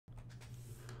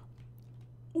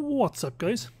What's up,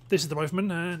 guys? This is the Rifleman,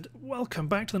 and welcome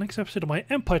back to the next episode of my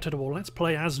Empire Total War Let's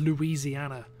Play as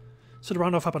Louisiana. So to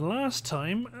round off what happened last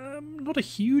time, not a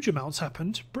huge amount's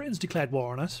happened. Britain's declared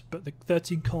war on us, but the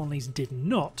 13 colonies did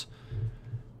not.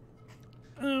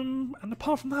 And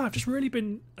apart from that, I've just really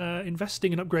been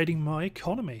investing in upgrading my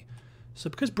economy. So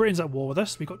because Britain's at war with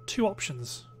us, we've got two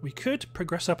options. We could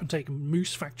progress up and take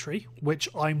Moose Factory, which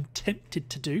I'm tempted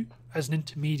to do as an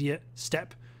intermediate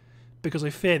step, because I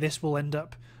fear this will end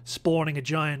up spawning a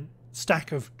giant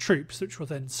stack of troops which will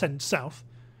then send south.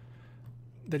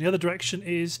 Then the other direction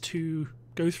is to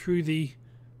go through the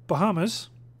Bahamas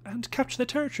and capture their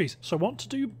territories. So I want to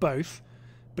do both,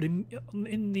 but in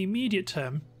the immediate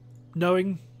term,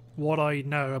 knowing what I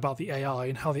know about the AI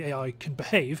and how the AI can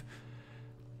behave,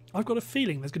 I've got a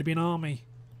feeling there's going to be an army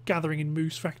gathering in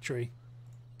Moose Factory.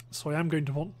 So I am going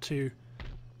to want to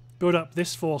build up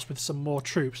this force with some more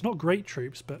troops. Not great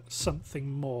troops, but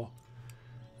something more.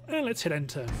 And let's hit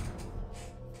enter.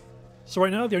 So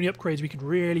right now the only upgrades we can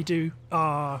really do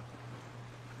are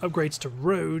upgrades to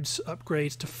roads,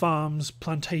 upgrades to farms,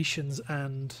 plantations,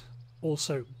 and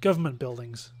also government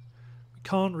buildings. We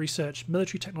can't research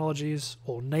military technologies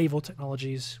or naval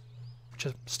technologies, which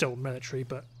are still military,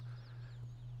 but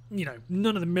you know,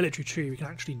 none of the military tree we can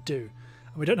actually do.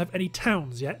 And we don't have any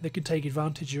towns yet that can take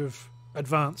advantage of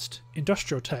advanced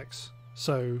industrial techs,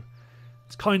 so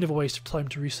it's kind of a waste of time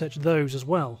to research those as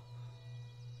well.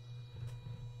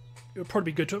 It would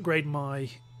probably be good to upgrade my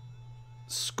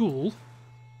school,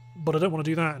 but I don't want to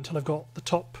do that until I've got the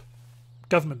top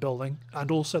government building,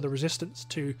 and also the resistance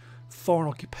to foreign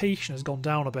occupation has gone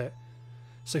down a bit.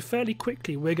 So fairly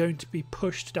quickly we're going to be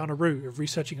pushed down a route of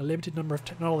researching a limited number of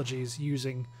technologies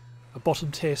using a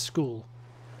bottom tier school,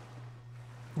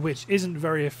 which isn't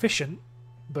very efficient.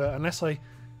 But unless I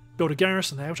build a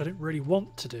garrison there, which I don't really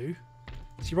want to do.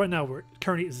 See, right now we're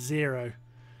currently at 0.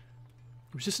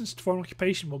 Resistance to foreign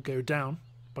occupation will go down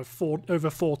by over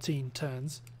 14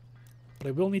 turns. But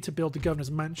I will need to build the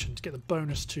governor's mansion to get the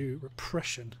bonus to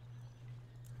repression.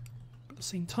 But at the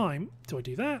same time, do I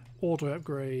do that? Or do I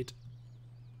upgrade...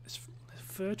 This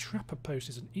fur trapper post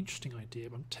is an interesting idea,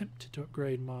 but I'm tempted to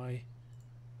upgrade my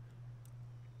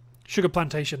sugar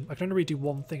plantation. I can only really do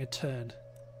one thing a turn.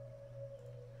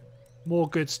 More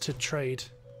goods to trade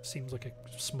seems like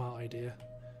a smart idea.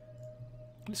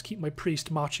 Let's keep my priest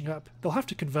marching up. They'll have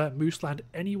to convert Moose Land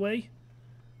anyway.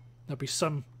 There'll be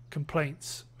some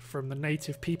complaints from the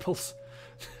native peoples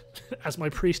as my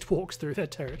priest walks through their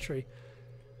territory.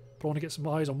 But I want to get some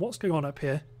eyes on what's going on up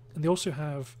here. And they also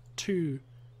have 2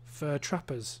 fur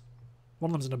trappers. One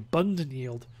of them's an abundant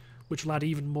yield, which will add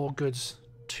even more goods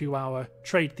to our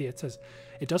trade theatres.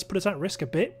 It does put us at risk a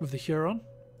bit with the Huron.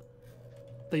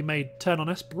 They may turn on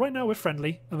us, but right now we're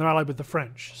friendly and they're allied with the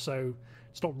French, so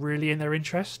it's not really in their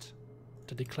interest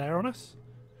to declare on us.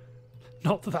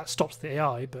 Not that that stops the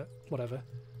AI, but whatever.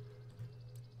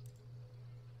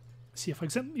 See, if I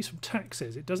exempt these from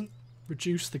taxes, it doesn't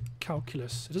reduce the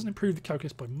calculus. It doesn't improve the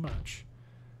calculus by much.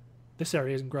 This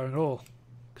area isn't growing at all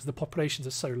because the populations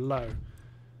are so low.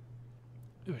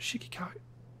 Ooh, Chicago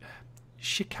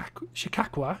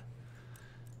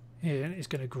here is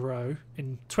going to grow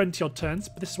in 20 odd turns,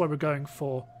 but this is why we're going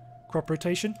for crop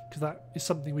rotation, because that is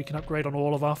something we can upgrade on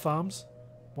all of our farms.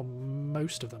 Well,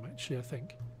 most of them actually, I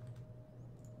think.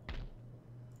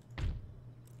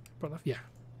 But yeah.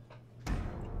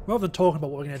 Rather than talking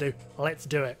about what we're going to do, let's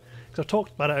do it. Because I've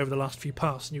talked about it over the last few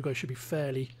parts, and you guys should be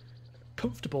fairly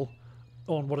comfortable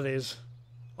on what it is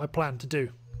I plan to do.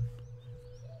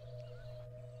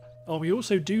 Oh, we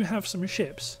also do have some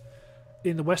ships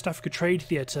in the West Africa Trade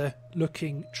Theatre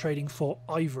trading for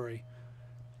ivory,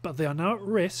 but they are now at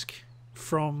risk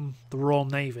from the Royal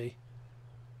Navy.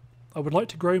 I would like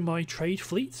to grow my trade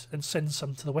fleet and send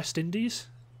some to the West Indies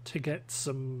to get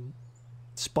some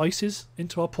spices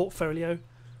into our portfolio,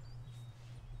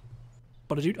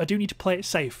 but I do need to play it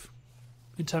safe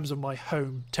in terms of my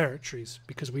home territories,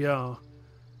 because we are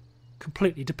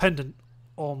completely dependent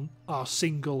on our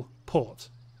single port.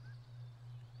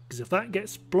 Because if that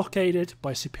gets blockaded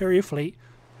by a superior fleet,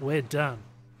 we're done.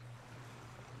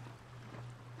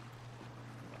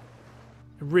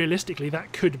 And realistically,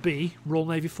 that could be Royal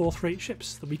Navy 4th rate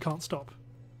ships that we can't stop.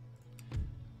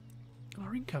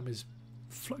 Our income is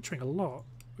fluctuating a lot.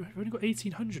 We've only got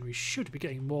 1,800. We should be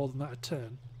getting more than that a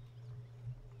turn.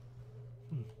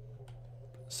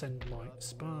 Send my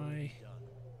spy.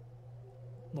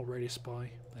 Not really a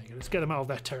spy. There you go. Let's get them out of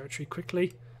their territory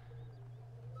quickly.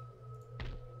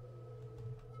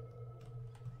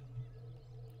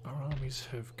 Our armies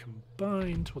have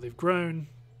combined, well, they've grown.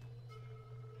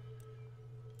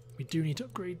 We do need to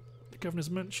upgrade the governor's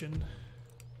mansion.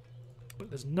 but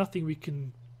there's nothing we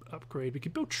can upgrade. We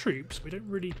can build troops. We're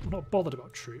not bothered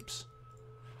about troops.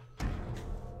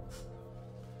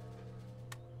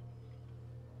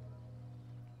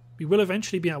 We will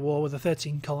eventually be at war with the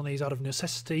 13 colonies out of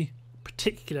necessity.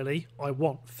 Particularly, I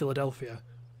want Philadelphia.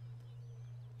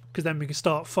 Because then we can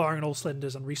start firing on all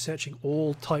cylinders and researching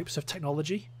all types of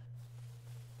technology.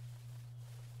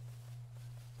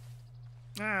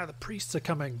 Ah, the priests are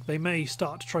coming. They may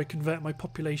start to try to convert my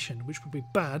population, which would be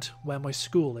bad where my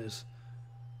school is.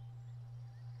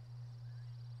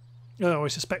 Oh, I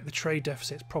suspect the trade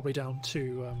deficit's probably down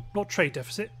to... not trade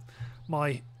deficit.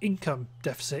 My income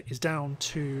deficit is down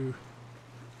to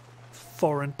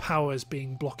foreign powers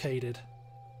being blockaded.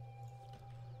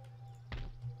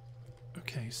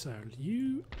 Okay, so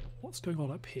you... What's going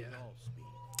on up here?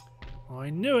 I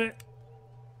knew it!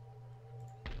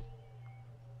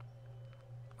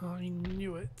 I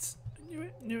knew it.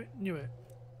 Knew it.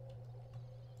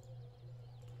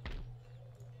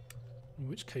 In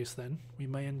which case then, we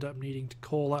may end up needing to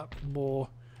call up more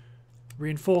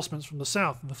reinforcements from the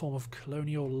south in the form of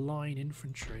colonial line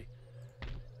infantry.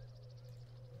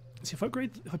 See, if I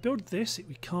build this,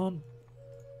 we can't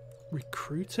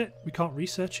recruit it, we can't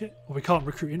research it, or we can't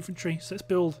recruit infantry. So let's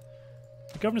build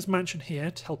the governor's mansion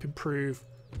here to help improve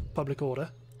public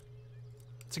order,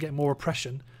 to get more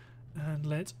oppression, and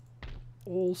let's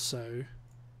also,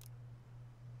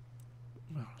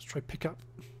 well, let's try pick up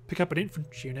an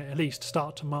infantry unit at least to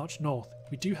start to march north.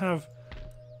 We do have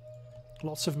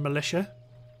lots of militia,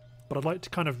 but I'd like to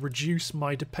kind of reduce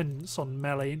my dependence on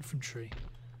melee infantry.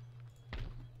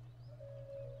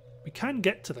 We can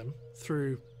get to them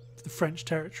through the French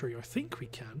territory. I think we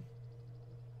can.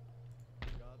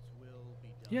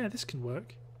 Yeah, this can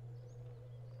work.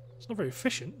 It's not very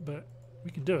efficient, but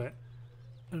we can do it.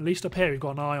 And at least up here we've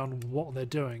got an eye on what they're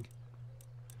doing.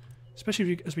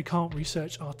 Especially as we can't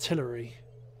research artillery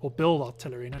or build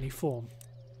artillery in any form.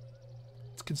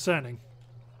 It's concerning.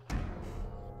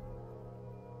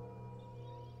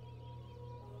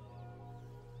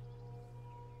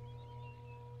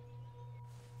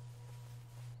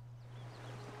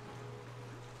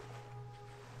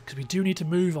 Because we do need to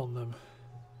move on them.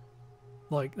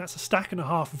 Like, that's a stack and a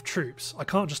half of troops. I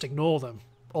can't just ignore them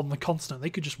on the continent. They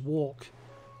could just walk.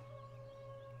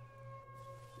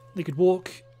 They could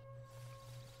walk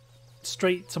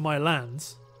straight to my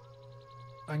lands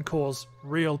and cause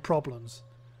real problems.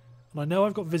 And I know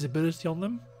I've got visibility on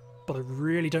them, but I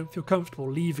really don't feel comfortable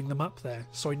leaving them up there.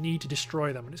 So I need to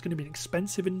destroy them. And it's going to be an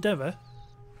expensive endeavour,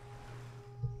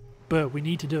 but we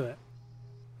need to do it.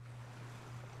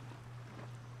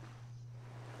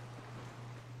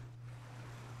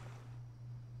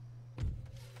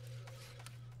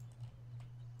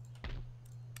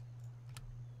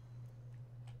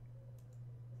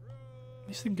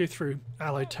 This thing go through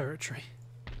Allied territory.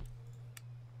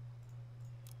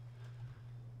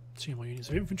 2 more units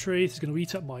of infantry. This is going to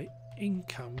eat up my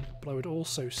income, but I would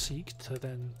also seek to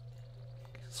then...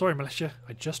 Sorry, militia,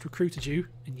 I just recruited you,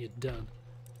 and you're done.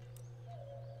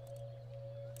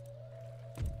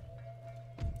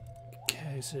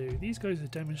 Okay, so these guys are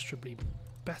demonstrably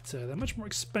better. They're much more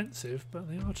expensive, but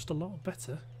they are just a lot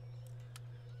better.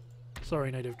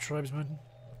 Sorry, native tribesmen.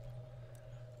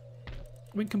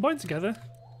 When combined together,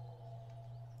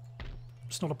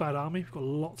 it's not a bad army. We've got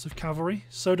lots of cavalry.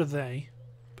 So do they.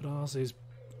 But ours is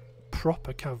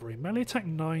proper cavalry. Melee attack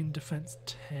 9, defense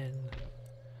 10.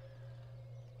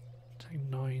 Attack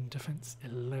 9, defense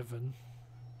 11.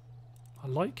 I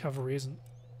like cavalry, isn't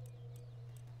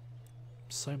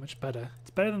so much better.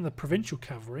 It's better than the provincial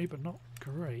cavalry, but not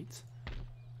great.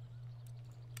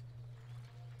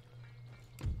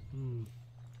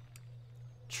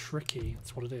 Tricky,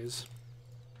 that's what it is.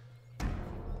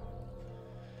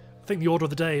 I think the order of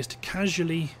the day is to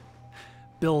casually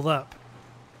build up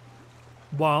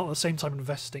while at the same time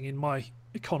investing in my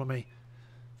economy.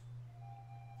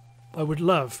 I would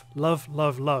love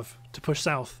to push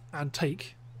south and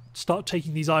start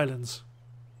taking these islands.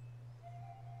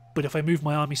 But if I move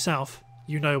my army south,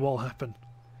 you know what will happen.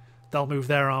 They'll move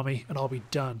their army and I'll be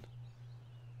done.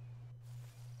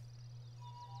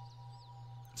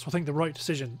 So I think the right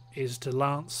decision is to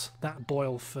lance that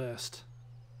boil first.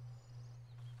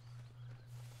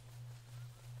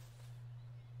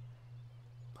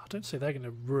 I don't say they're going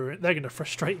to ruin. They're going to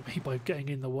frustrate me by getting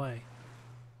in the way.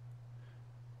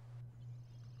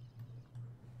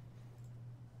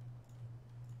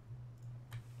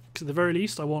 Because at the very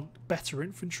least, I want better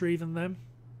infantry than them.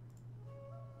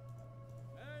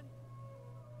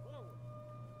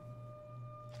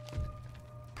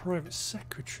 Private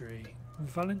secretary.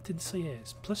 Valentin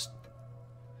Sayers.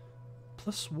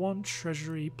 +1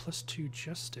 treasury, +2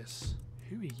 justice.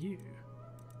 Who are you?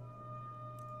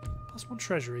 +1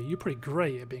 treasury. You're pretty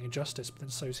great at being a justice, but then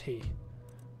so's he.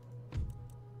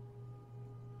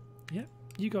 Yep,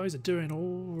 you guys are doing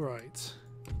alright.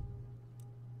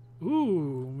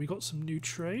 Ooh, we got some new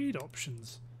trade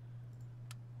options.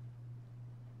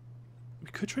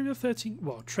 We could trade with 13...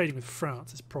 Well, trading with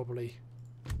France is probably...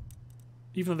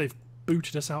 Even though they've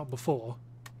booted us out before.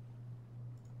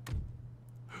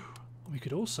 We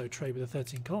could also trade with the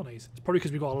 13 colonies. It's probably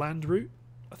because we've got a land route.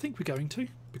 I think we're going to,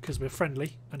 because we're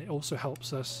friendly, and it also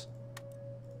helps us.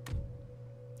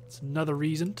 It's another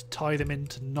reason to tie them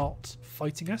into not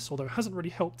fighting us, although it hasn't really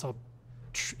helped our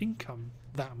income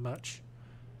that much.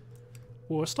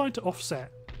 Well, we're starting to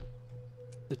offset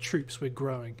the troops we're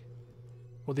growing,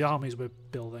 or the armies we're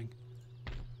building.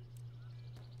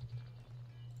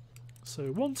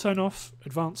 So 1 turn off,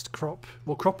 advanced crop,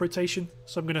 well, crop rotation,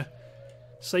 so I'm going to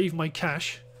save my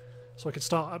cash so I can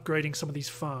start upgrading some of these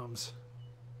farms.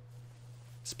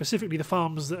 Specifically the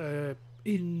farms that are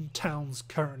in towns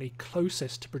currently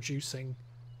closest to producing...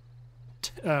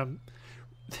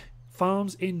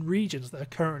 farms in regions that are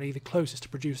currently the closest to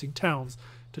producing towns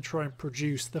to try and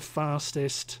produce the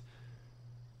fastest...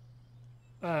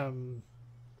 the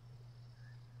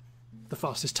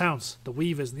fastest towns. The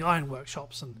weavers and the iron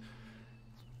workshops and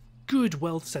good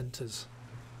wealth centres.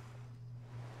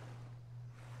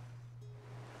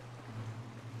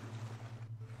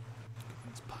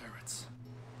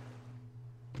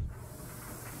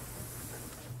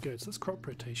 Good, so that's crop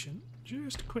rotation.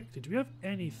 Just quickly, do we have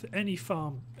any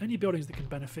buildings that can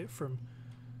benefit from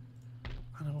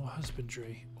animal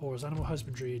husbandry? Or is animal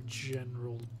husbandry a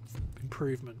general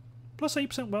improvement? Plus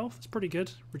 8% wealth, that's pretty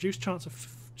good. Reduced chance of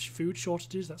food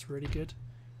shortages, that's really good.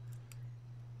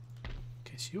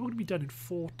 Okay, so you're going to be done in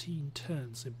 14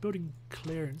 turns. So building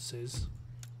clearances.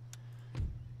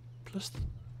 Plus,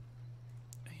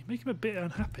 you make him a bit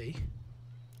unhappy,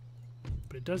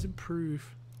 but it does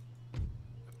improve...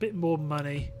 bit more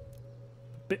money,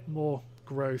 a bit more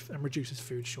growth, and reduces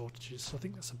food shortages. So I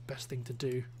think that's the best thing to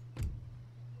do.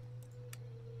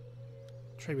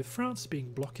 Trade with France is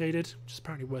being blockaded, which is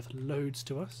apparently worth loads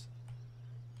to us.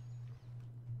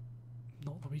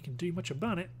 Not that we can do much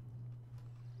about it.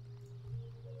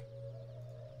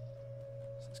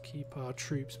 So let's keep our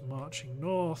troops marching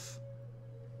north.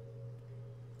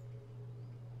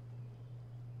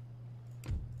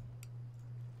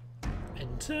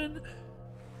 In turn.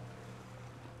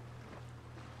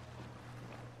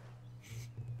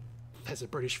 There's a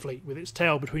British fleet with its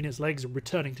tail between its legs and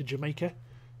returning to Jamaica,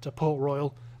 to Port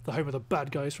Royal, the home of the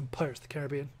bad guys from Pirates of the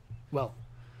Caribbean. Well,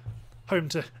 home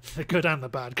to the good and the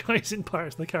bad guys in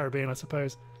Pirates of the Caribbean, I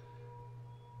suppose.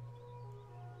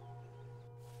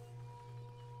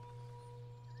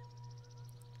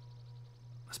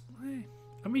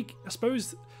 I mean, I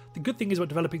suppose the good thing is about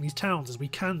developing these towns is we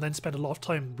can then spend a lot of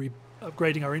time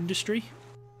upgrading our industry.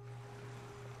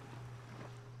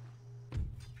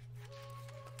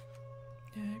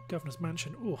 Governor's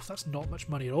Mansion. Oh, that's not much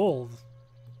money at all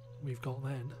we've got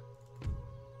then.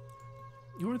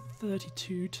 You're at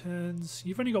 32 turns.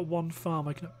 You've only got 1 farm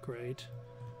I can upgrade.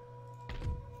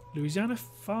 Louisiana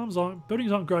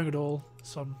buildings aren't growing at all.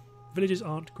 Some villages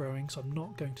aren't growing, so I'm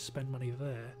not going to spend money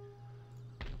there.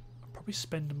 I'll probably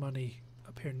spend money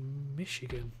up here in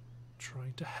Michigan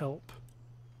trying to help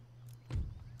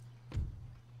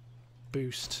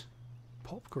boost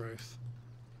pop growth.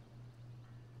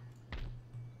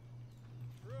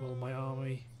 Well, my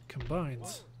army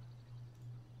combines.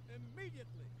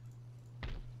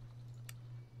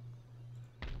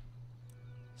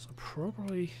 So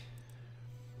probably...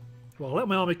 Well, I'll let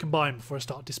my army combine before I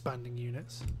start disbanding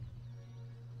units.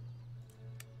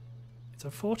 It's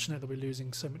unfortunate that we're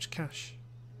losing so much cash.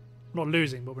 We're not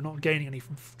losing, but we're not gaining any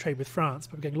from trade with France,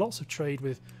 but we're getting lots of trade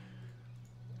with...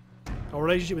 Our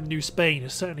relationship with New Spain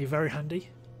is certainly very handy.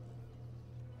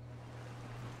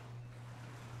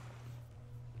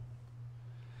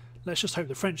 Let's just hope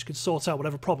the French can sort out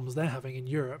whatever problems they're having in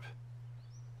Europe,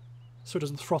 so it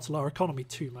doesn't throttle our economy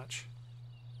too much.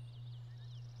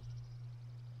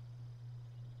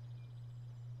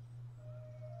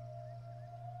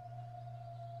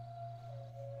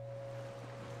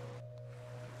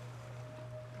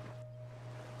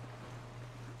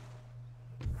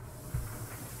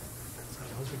 So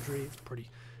husbandry, it's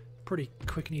pretty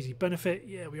quick and easy benefit.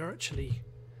 Yeah, we are actually...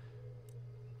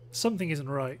 Something isn't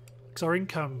right. Because our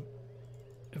income,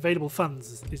 available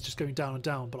funds, is just going down and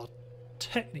down, but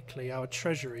technically our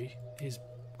treasury is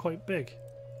quite big.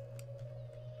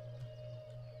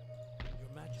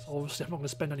 So obviously I'm not going to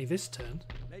spend any this turn.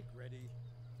 Make ready.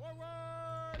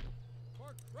 Forward!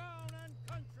 For crown and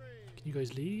country! Can you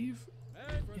guys leave?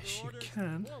 Yes, you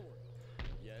can.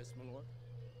 Yes, my lord.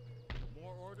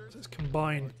 More orders. Let's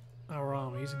combine our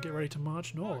armies and get ready to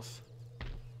march north.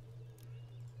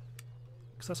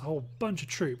 Because that's a whole bunch of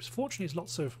troops. Fortunately, it's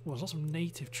lots of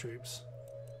native troops,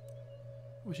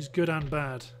 which is good and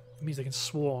bad. It means they can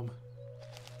swarm.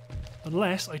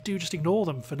 Unless I do just ignore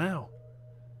them for now.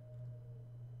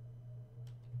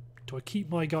 Do I keep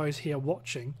my guys here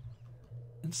watching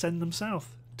and send them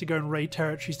south to go and raid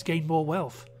territories to gain more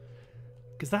wealth?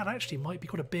 Because that actually might be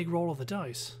quite a big roll of the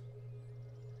dice.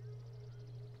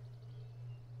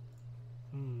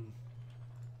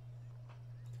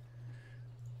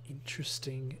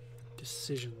 Interesting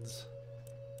decisions.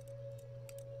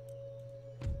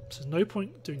 So there's no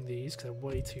point doing these because they're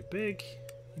way too big.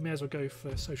 You may as well go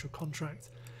for social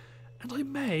contract. And I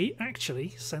may actually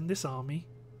send this army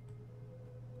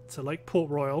to like Port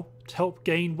Royal to help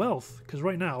gain wealth. Because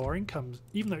right now our income,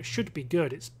 even though it should be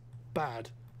good, it's bad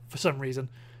for some reason.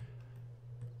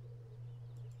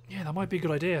 Yeah, that might be a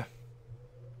good idea.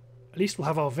 At least we'll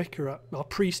have our vicar up, our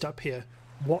priest up here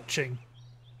watching,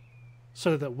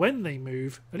 so that when they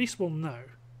move, at least we'll know.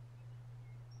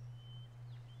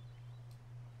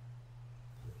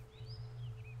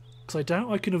 Because I doubt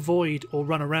I can avoid or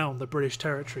run around the British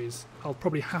territories. I'll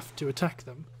probably have to attack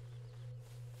them.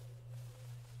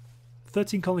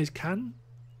 13 colonies can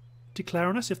declare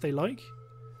on us if they like,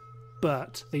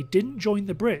 but they didn't join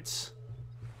the Brits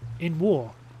in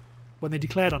war when they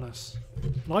declared on us.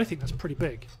 Well, I think that's pretty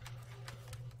big.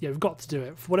 Yeah, we've got to do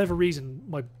it. For whatever reason,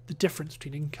 the difference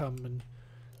between income and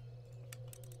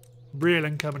real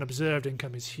income and observed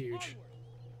income is huge.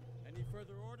 Any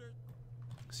further orders?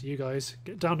 So you guys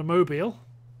get down to Mobile.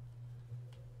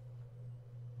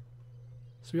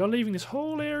 So we are leaving this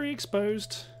whole area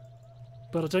exposed,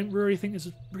 but I don't really think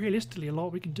there's realistically a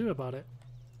lot we can do about it.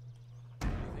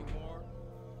 Anything more?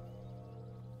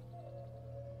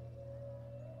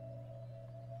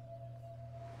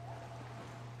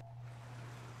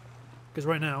 Because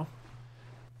right now,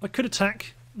 I could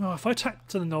attack. Well, if I attacked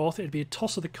to the north, it'd be a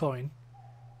toss of the coin.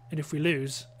 And if we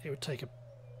lose, it would take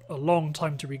a long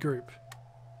time to regroup.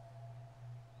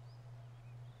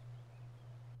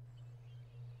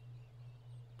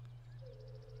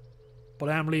 But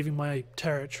I am leaving my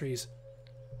territories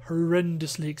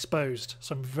horrendously exposed.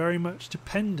 So I'm very much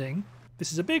depending,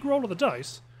 this is a big roll of the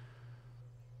dice,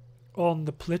 on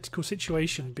the political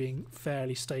situation being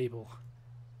fairly stable.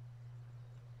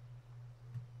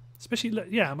 Especially,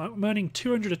 yeah, I'm earning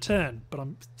 200 a turn, but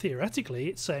theoretically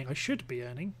it's saying I should be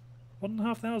earning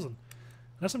 1,500.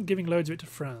 Unless I'm giving loads of it to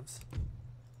France.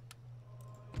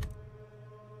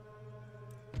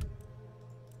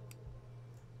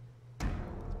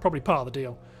 Probably part of the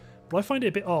deal. But I find it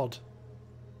a bit odd.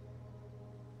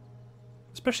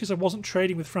 Especially as I wasn't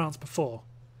trading with France before.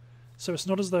 So it's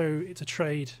not as though it's a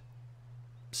trade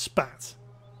spat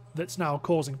that's now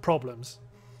causing problems.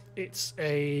 It's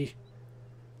a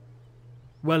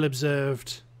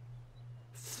well-observed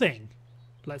thing,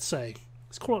 let's say.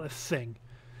 Let's call it a thing.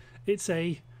 It's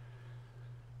a...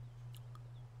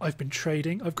 I've been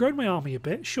trading. I've grown my army a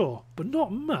bit, sure, but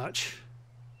not much.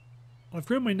 I've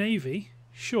grown my navy,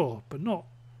 sure, but not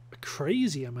a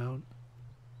crazy amount.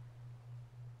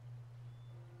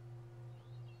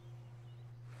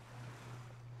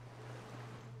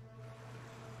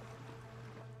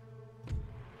 So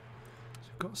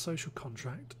we've got a social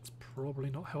contract. It's probably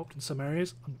not helped in some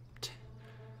areas.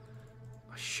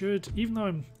 I should, even though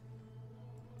I'm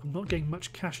not getting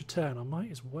much cash a turn, I might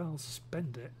as well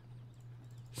spend it.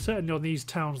 Certainly on these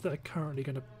towns that are currently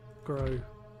going to grow.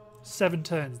 7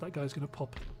 turns, that guy's going to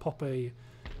pop a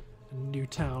new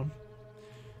town.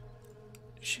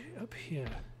 Shit, up here.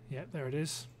 Yeah, there it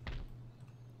is.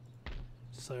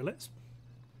 So let's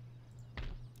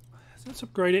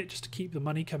upgrade it just to keep the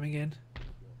money coming in.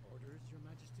 Your orders, Your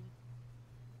Majesty?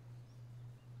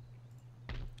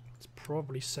 Let's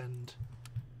probably send...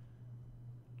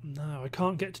 No, I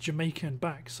can't get to Jamaica and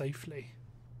back safely.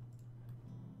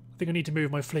 I think I need to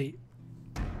move my fleet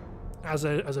as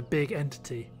a big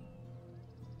entity.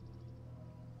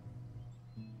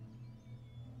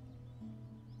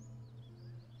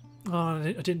 Oh,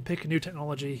 I didn't pick a new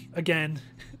technology again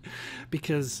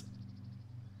because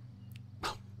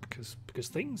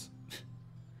things.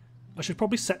 I should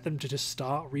probably set them to just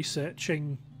start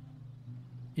researching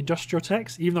industrial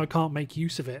techs, even though I can't make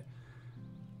use of it.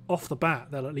 Off the bat,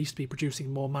 they'll at least be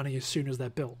producing more money as soon as they're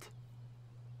built.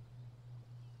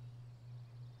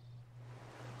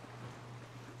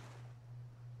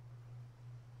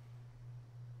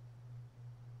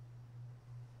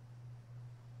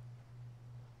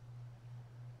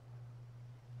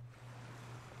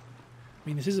 I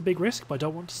mean, this is a big risk, but I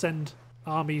don't want to send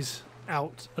armies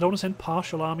out. I don't want to send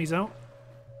partial armies out.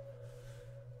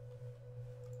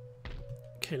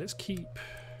 Okay, let's keep...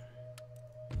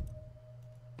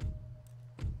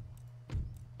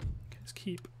 Okay, let's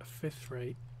keep a 5th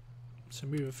rate. So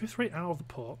move a 5th rate out of the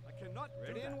port. I cannot.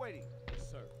 Ready and waiting.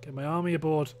 Yes, sir. Get my army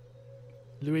aboard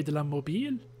Louis de la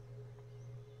Mobile.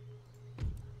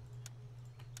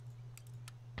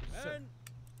 And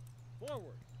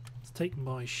forward. Let's take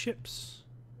my ships.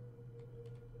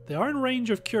 They are in range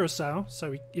of Curacao,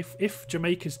 so if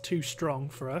Jamaica's too strong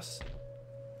for us,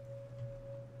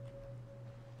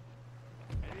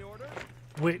 Any order?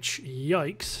 which,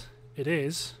 yikes, it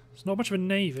is. It's not much of a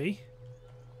navy,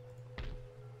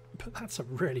 but that's a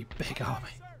really big army.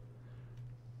 Sir.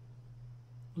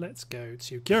 Let's go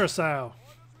to Curacao.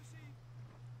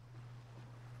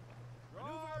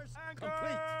 Maneuvers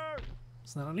complete.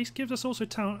 So that at least gives us also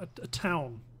a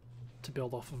town to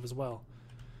build off of as well.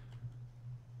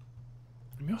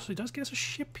 And it also does get us a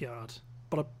shipyard,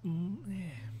 but yeah,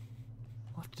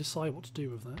 I'll have to decide what to do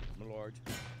with that. My lord.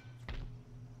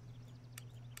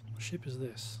 What ship is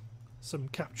this? Some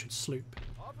captured sloop.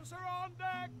 Officer on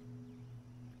deck.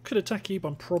 Could attack you, but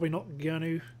I'm probably not going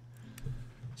to.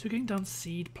 So we're going down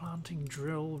seed planting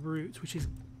drill route, which is...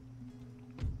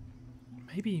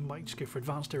 Maybe you might just go for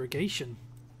advanced irrigation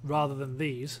rather than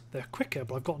these. They're quicker,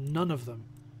 but I've got none of them.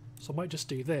 So I might just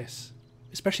do this.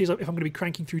 Especially if I'm going to be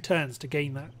cranking through turns to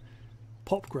gain that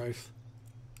pop growth.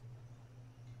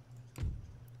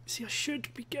 See, I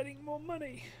should be getting more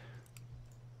money.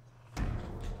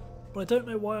 But I don't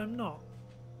know why I'm not.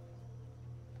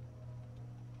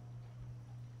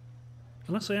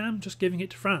 Unless I am just giving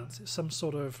it to France. It's some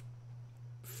sort of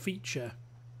feature.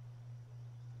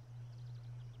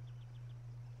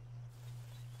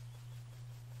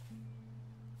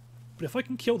 But if I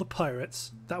can kill the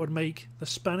pirates, that would make the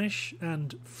Spanish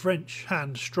and French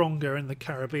hand stronger in the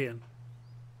Caribbean.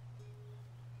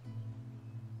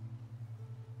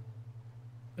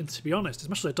 And to be honest, as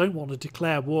much as I don't want to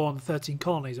declare war on the 13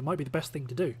 colonies, it might be the best thing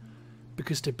to do.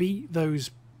 Because to beat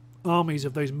those armies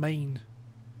of those main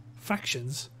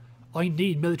factions, I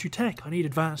need military tech, I need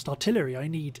advanced artillery, I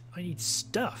need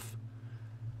stuff.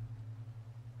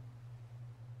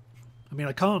 I mean,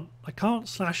 I can't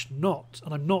slash not,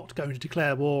 and I'm not going to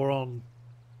declare war on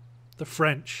the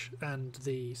French and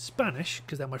the Spanish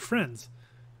because they're my friends.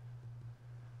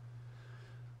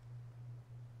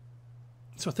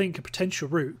 So I think a potential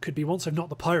route could be, once I've knocked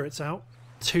the pirates out,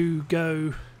 to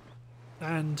go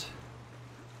and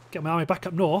get my army back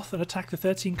up north and attack the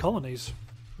 13 colonies.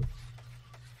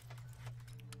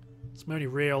 It's my only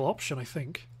real option, I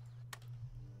think.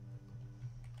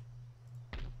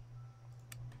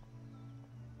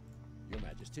 Your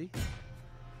Majesty.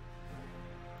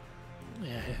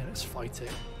 Yeah, let's fight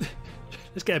it.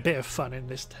 Let's get a bit of fun in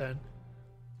this turn.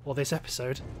 Or this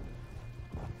episode.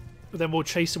 But then we'll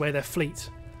chase away their fleet.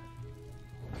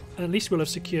 And at least we'll have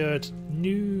secured a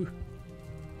new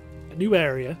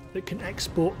area that can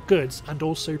export goods and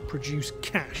also produce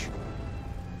cash.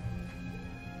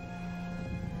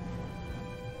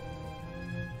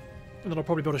 And then I'll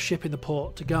probably build a ship in the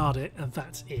port to guard it, and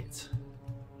that's it.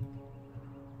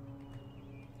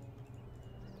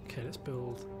 Okay, let's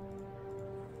build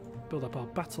up our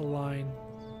battle line.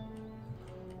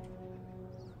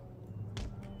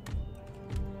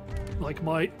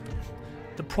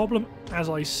 The problem as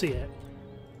I see it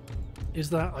is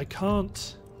that I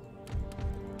can't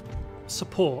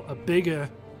support a bigger,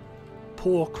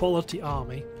 poor quality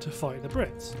army to fight the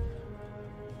Brits.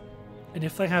 And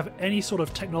if they have any sort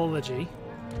of technology,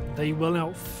 they will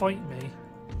outfight me,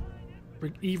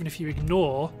 even if you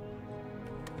ignore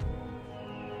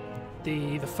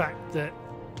the fact that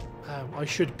I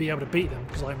should be able to beat them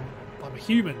because I'm a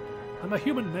human. I'm a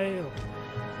human male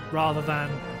rather than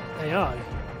AI.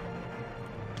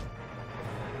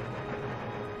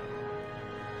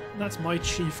 And that's my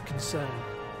chief concern.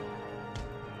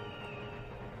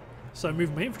 So I'm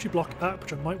moving my infantry block up,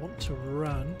 which I might want to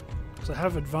run because I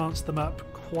have advanced them up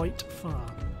quite far.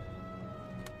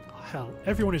 Oh, hell,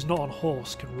 everyone who's not on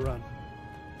horse can run.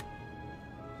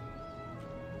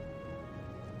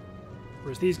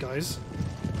 Whereas these guys,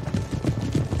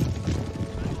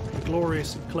 the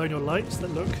glorious colonial lights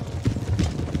that look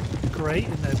great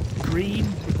in their green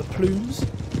with the plumes.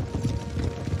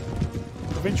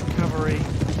 Provincial cavalry,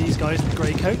 these guys in the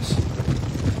grey coats.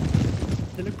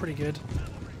 They look pretty good.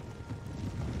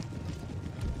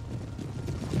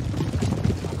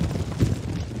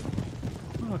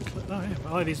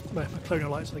 These my colonial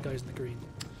lights are the guys in the green.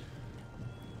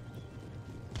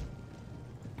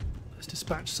 Let's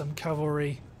dispatch some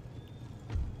cavalry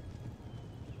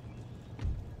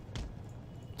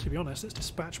To be honest, let's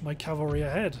dispatch my cavalry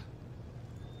ahead.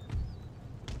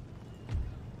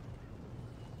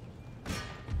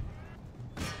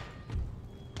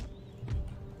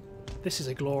 This is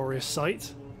a glorious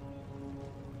sight.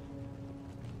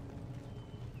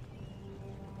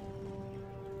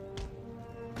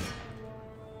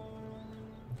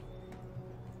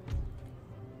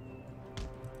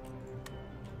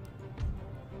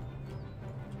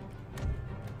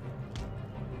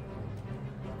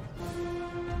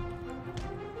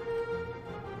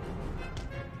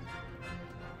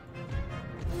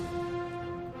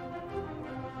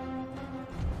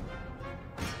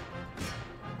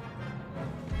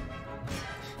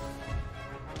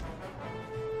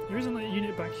 There isn't a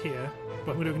unit back here,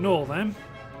 but I'm going to ignore them.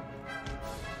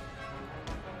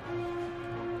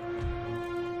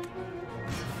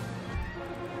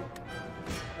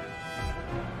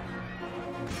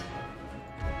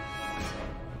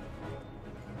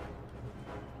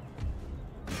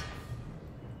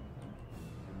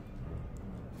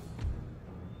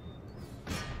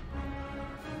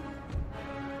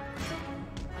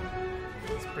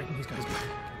 Let's bring these guys back.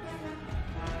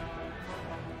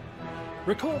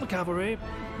 Recall the cavalry.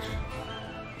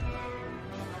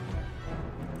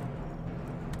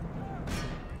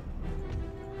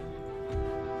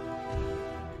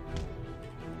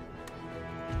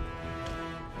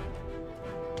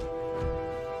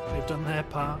 They've done their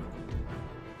part.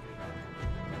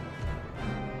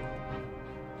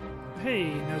 Hey,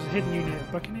 there's a hidden unit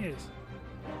of buccaneers.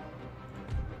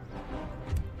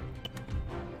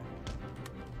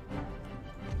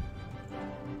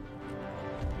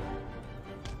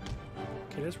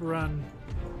 Okay, let's run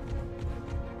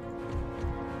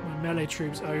my melee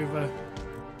troops over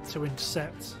to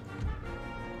intercept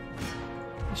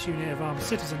this unit of armed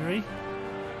citizenry.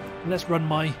 And let's run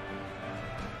my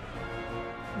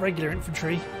regular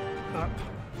infantry up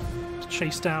to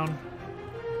chase down.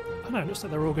 Oh no, it looks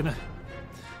like they're all gonna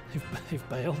they've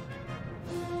bailed.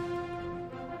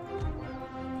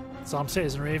 This armed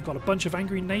citizenry have got a bunch of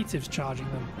angry natives charging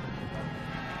them.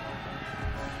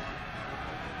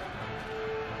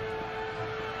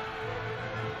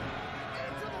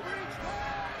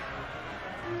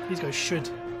 These guys should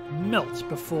melt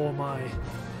before my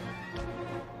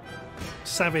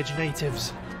savage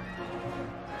natives.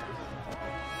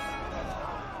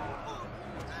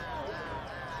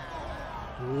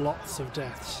 Lots of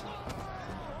deaths.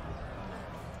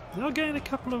 They're getting a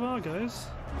couple of our guys.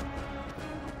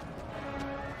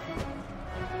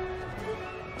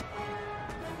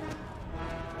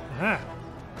 Aha!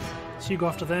 So you go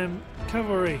after them.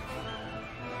 Cavalry.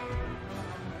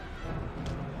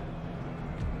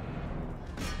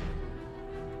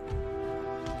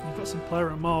 Some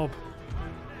pirate mob.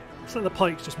 So the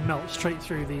pikes just melt straight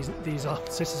through these armed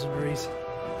citizenries.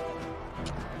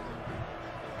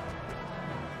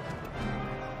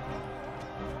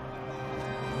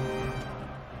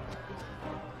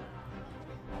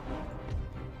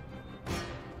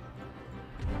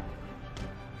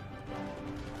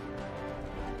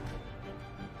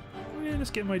 Yeah,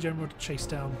 let's get my general to chase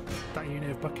down that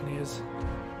unit of buccaneers.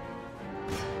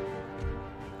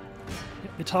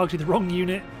 Yep, they targeted the wrong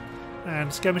unit.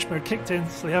 And skirmish mode kicked in,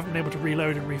 so they haven't been able to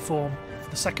reload and reform for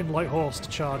the second light horse to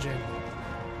charge in.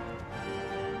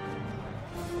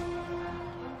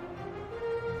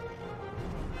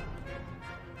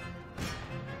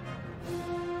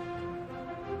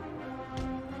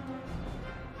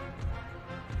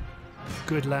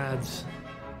 Good lads.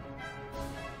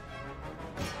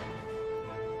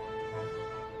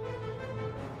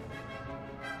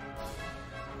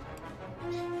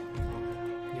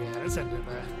 Yeah, let's end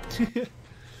it there.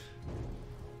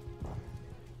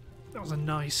 That was a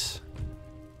nice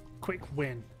quick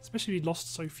win, especially we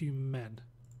lost so few men.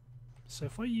 So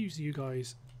if I use you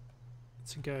guys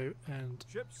to go and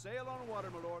Ship sail on water,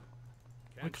 my lord.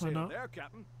 Why Can't can I sail not? there,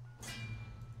 Captain.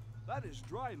 That is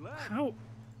dry land. how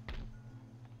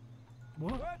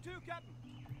what? Where to, Captain?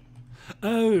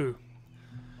 Oh,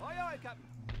 Aye, aye, Captain.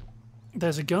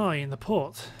 there's a guy in the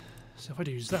port. So if I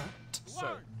do use that,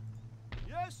 Sir.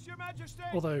 Yes, Your Majesty.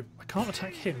 although I can't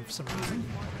attack him for some reason.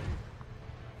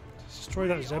 Destroy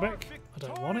that Zebek. I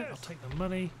don't want it. I'll take the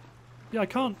money. Yeah, I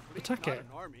can't attack Not it. an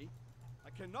army. I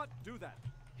cannot do that.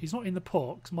 He's not in the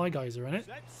port 'cause my guys are in it.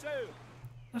 Set sail.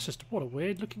 That's just what a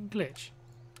weird looking glitch.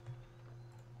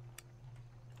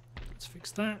 Let's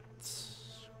fix that.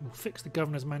 We'll fix the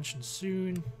governor's mansion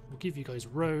soon. We'll give you guys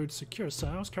roads. So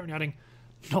Curacao is currently adding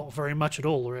not very much at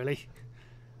all, really,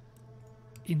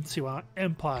 into our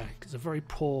empire. It's a very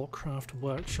poor craft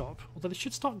workshop. Although they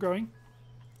should start growing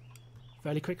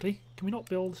fairly quickly. Can we not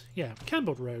build? Yeah, we can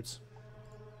build roads.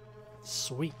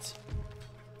 Sweet.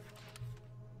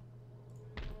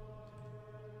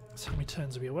 So how many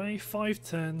turns are we away? 5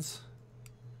 turns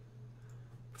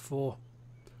before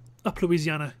Upper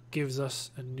Louisiana gives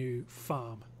us a new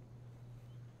farm.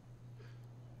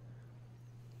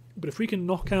 But if we can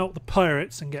knock out the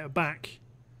pirates and get back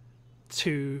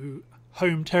to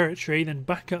home territory, then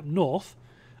back up north,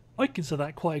 I consider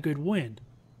that quite a good win.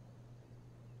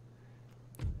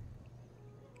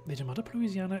 They demand Upper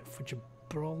Louisiana for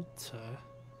Gibraltar.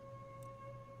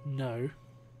 No.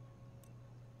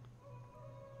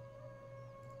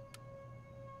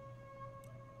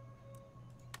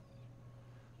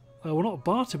 I will not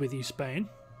barter with you, Spain.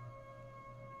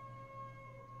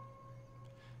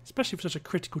 Especially for such a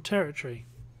critical territory.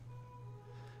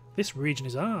 This region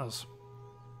is ours.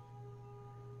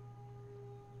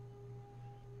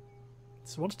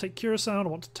 So I want to take Curacao, I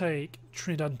want to take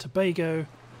Trinidad and Tobago,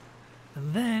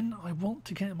 and then I want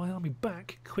to get my army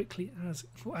back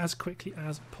as quickly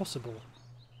as possible.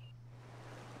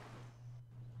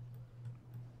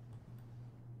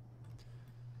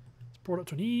 It's brought up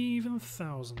to an even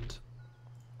 1,000.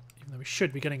 Even though we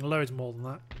should be getting loads more than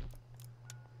that.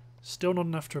 Still not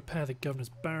enough to repair the governor's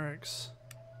barracks.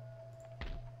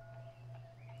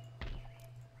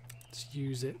 Let's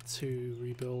use it to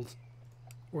rebuild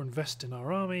or invest in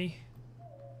our army.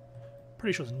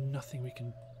 Pretty sure there's nothing we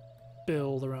can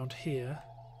build around here.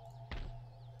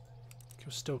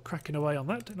 We're still cracking away on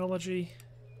that technology.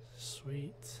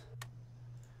 Sweet.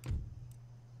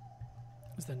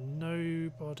 Is there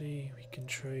nobody we can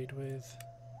trade with?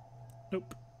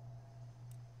 Nope.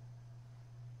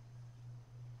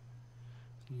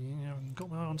 Yeah, I've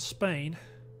got my eye on Spain.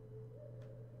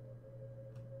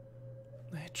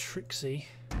 They're tricksy.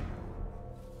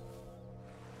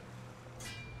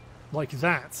 Like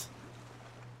that.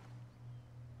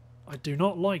 I do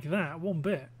not like that one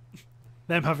bit.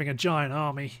 Them having a giant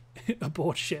army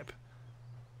aboard ship.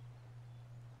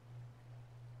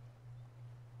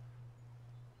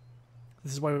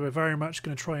 This is why we're very much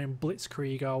going to try and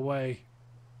blitzkrieg our way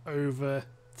over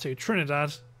to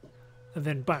Trinidad and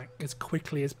then back as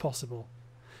quickly as possible.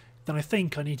 Then I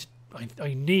think I need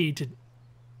to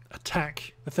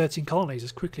attack the 13 colonies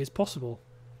as quickly as possible.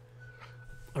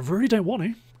 I really don't want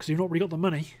to, because we've not really got the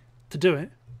money to do it,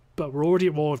 but we're already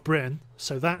at war with Britain,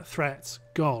 so that threat's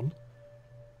gone.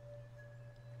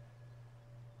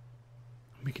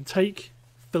 We can take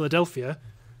Philadelphia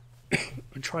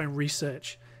and try and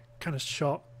research cannon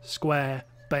shot, square,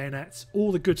 bayonets,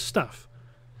 all the good stuff,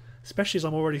 especially as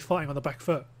I'm already fighting on the back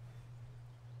foot.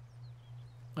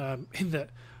 In that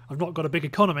I've not got a big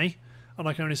economy and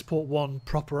I can only support one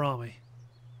proper army.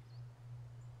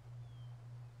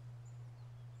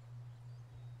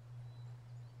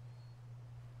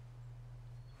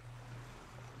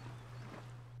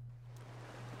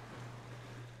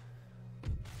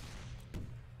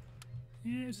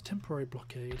 Yeah, it's a temporary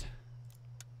blockade.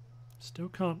 Still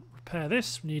can't repair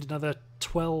this. We need another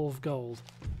 12 gold.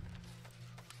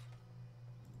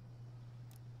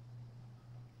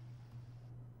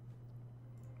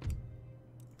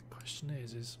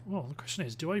 The question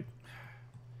is, do I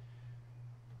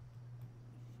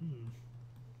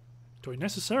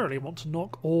necessarily want to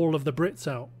knock all of the Brits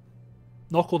out?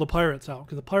 Knock all the pirates out?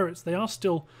 Because the pirates, they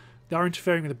are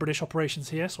interfering with the British operations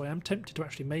here, so I am tempted to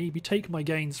actually maybe take my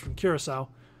gains from Curacao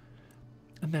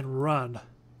and then run.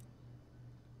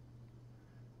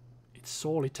 It's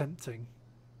sorely tempting.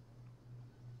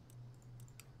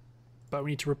 But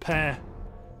we need to repair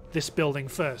this building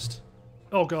first.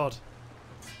 Oh god.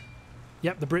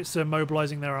 Yep, the Brits are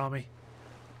mobilising their army.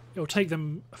 It'll take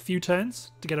them a few turns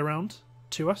to get around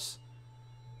to us.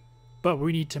 But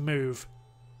we need to move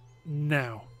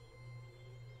now.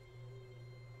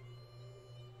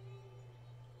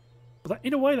 But that,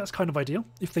 in a way, that's kind of ideal.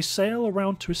 If they sail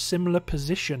around to a similar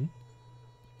position,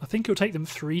 I think it'll take them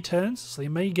 3 turns, so they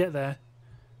may get there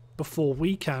before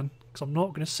we can, because I'm not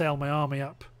going to sail my army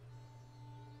up.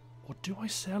 Or do I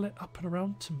sail it up and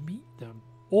around to meet them?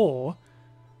 Or...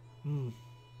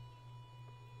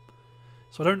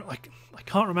 So I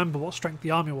can't remember what strength the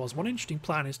army was. One interesting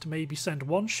plan is to maybe send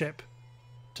one ship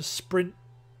to sprint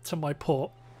to my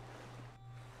port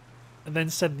and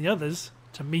then send the others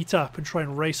to meet up and try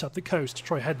and race up the coast to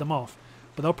try and head them off.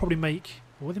 But they'll probably make...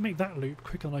 Or will they make that loop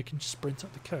quicker than I can sprint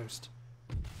up the coast?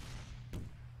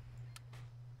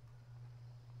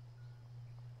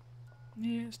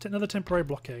 Yeah, it's another temporary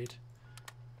blockade.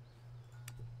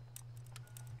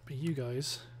 But you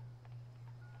guys...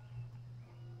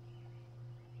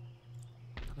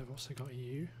 I've also got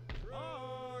you.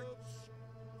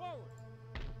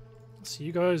 So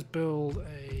you guys build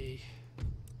a...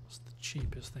 What's the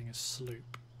cheapest thing? A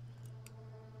sloop.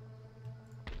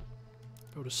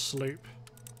 Build a sloop.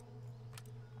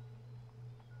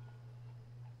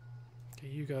 Okay,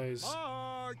 you guys.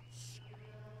 March!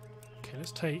 Okay,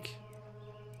 let's take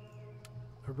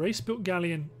a race-built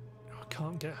galleon. Oh, I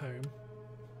can't get home.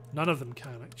 None of them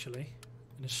can, actually,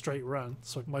 in a straight run.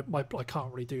 So I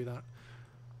can't really do that.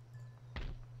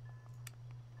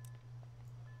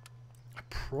 I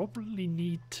probably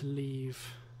need to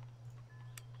leave.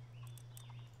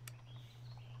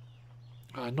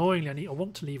 Annoyingly, I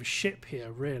want to leave a ship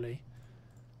here, really,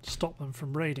 to stop them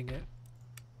from raiding it.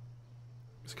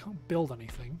 Because I can't build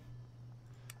anything.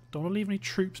 Don't want to leave any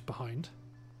troops behind.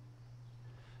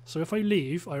 So if I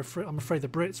leave, I'm afraid the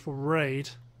Brits will raid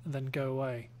and then go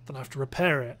away. Then I have to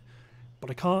repair it. But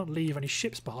I can't leave any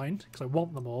ships behind because I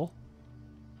want them all.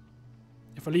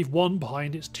 If I leave one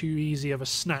behind, it's too easy of a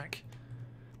snack.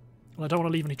 And I don't want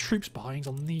to leave any troops behind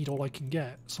because I'll need all I can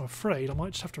get. So I'm afraid I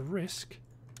might just have to risk.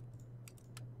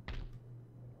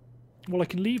 Well, I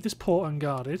can leave this port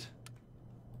unguarded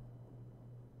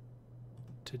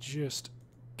to just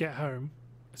get home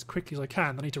as quickly as I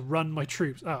can. I need to run my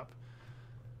troops up.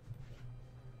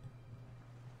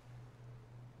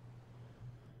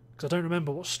 Because I don't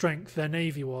remember what strength their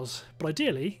navy was. But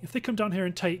ideally, if they come down here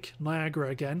and take Niagara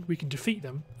again, we can defeat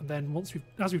them. And then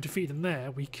as we've defeated them there,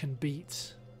 we can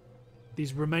beat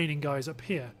these remaining guys up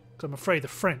here. Because I'm afraid the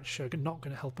French are not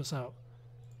going to help us out.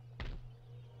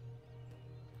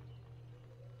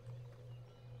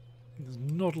 There's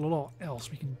not a lot else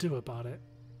we can do about it.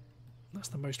 That's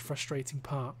the most frustrating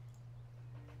part.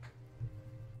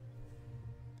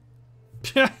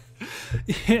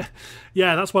 yeah,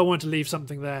 that's why I wanted to leave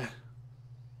something there.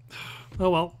 Oh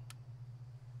well.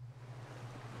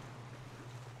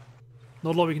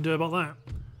 Not a lot we can do about that.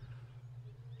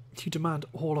 You demand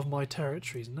all of my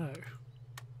territories? No.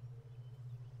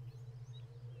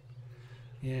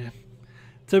 Yeah.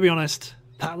 To be honest,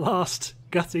 that last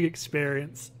gutting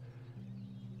experience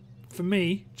for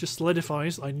me just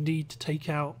solidifies I need to take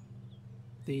out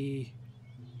the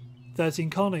 13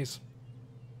 colonies.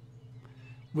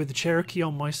 With the Cherokee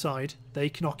on my side, they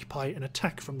can occupy and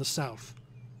attack from the south,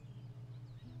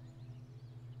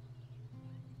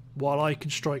 while I can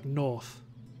strike north.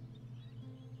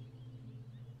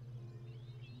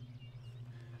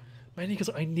 Mainly because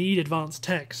I need advanced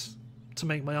techs to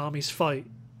make my armies fight.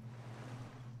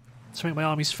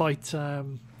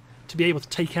 To be able to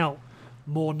take out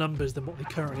more numbers than what they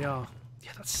currently are.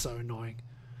 Yeah, that's so annoying.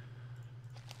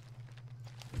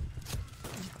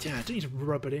 Yeah, I don't need to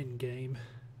rub it in, game.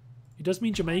 It does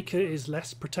mean Jamaica is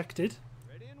less protected.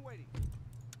 Ready and waiting.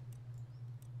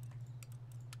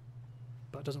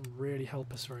 But it doesn't really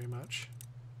help us very much.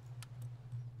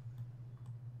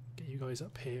 Get you guys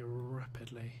up here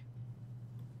rapidly.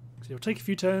 So it'll take a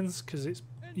few turns because it's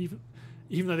even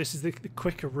though this is the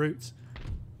quicker route,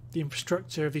 the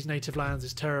infrastructure of these native lands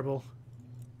is terrible.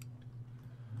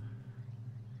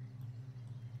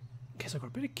 Okay, so I've got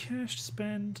a bit of cash to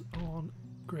spend on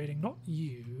upgrading, not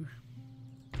you.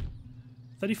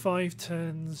 35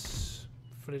 turns,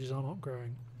 villages are not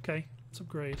growing. Okay, let's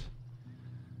upgrade.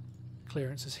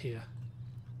 Clearance is here.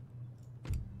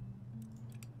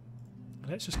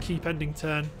 Let's just keep ending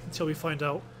turn until we find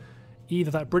out either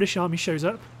that British army shows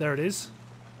up, there it is.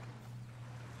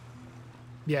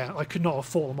 Yeah, I could not have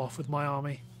fought them off with my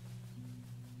army.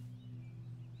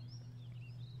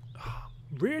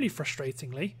 Really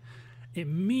frustratingly, it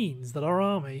means that our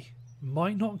army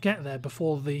might not get there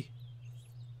before the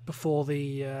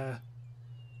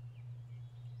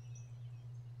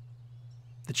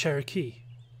Cherokee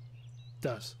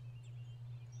does.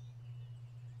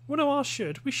 Well, no,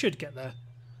 we should get there.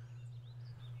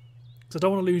 Because I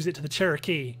don't want to lose it to the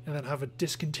Cherokee and then have a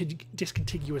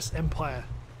discontiguous empire.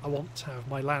 I want to have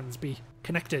my lands be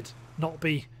connected, not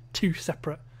be two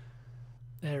separate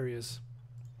areas.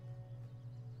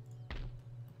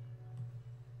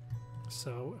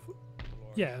 So,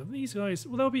 yeah, these guys,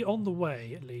 well, they'll be on the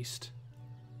way at least.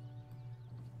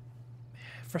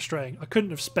 Frustrating. I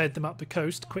couldn't have sped them up the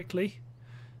coast quickly.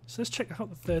 So let's check out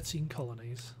the 13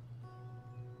 colonies.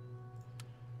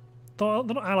 They're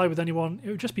not allied with anyone, it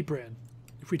would just be Britain.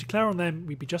 If we declare on them,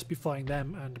 we'd just be fighting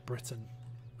them and Britain.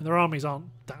 And their armies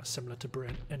aren't that similar to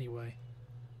Britain anyway.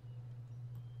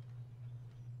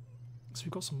 So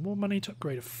we've got some more money to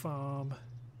upgrade a farm.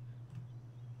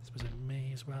 I suppose I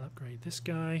may as well upgrade this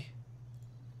guy.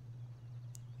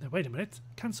 No, wait a minute.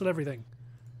 Cancel everything.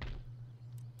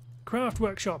 Craft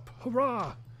workshop.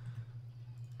 Hurrah!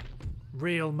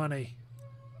 Real money.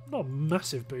 Not a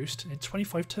massive boost. In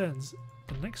 25 turns,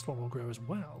 the next one will grow as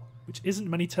well. Which isn't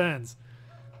many turns.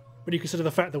 When you consider the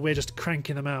fact that we're just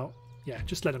cranking them out. Yeah,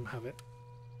 just let them have it.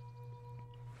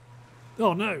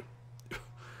 Oh no!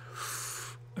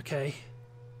 Okay.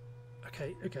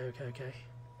 Okay.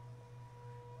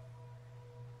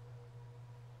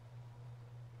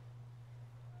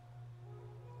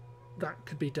 That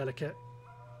could be delicate.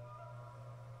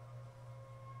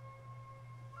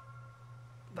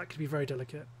 That could be very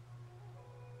delicate.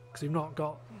 Because we've not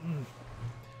got...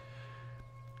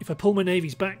 If I pull my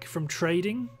navies back from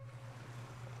trading...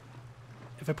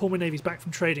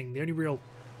 the only real...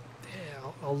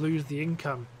 Yeah, I'll lose the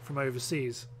income from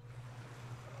overseas.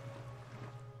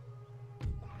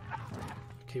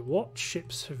 Okay, what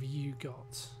ships have you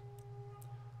got?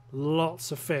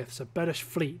 Lots of fifths. A better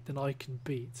fleet than I can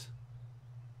beat.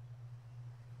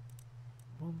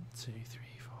 1, 2, 3,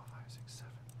 4, 5, 6,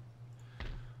 7.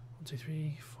 1, 2,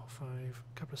 3, 4, 5.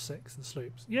 A couple of 6 and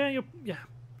sloops. Yeah, they're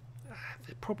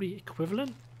probably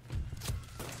equivalent.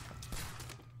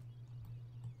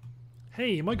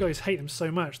 Hey, my guys hate them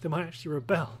so much they might actually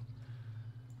rebel.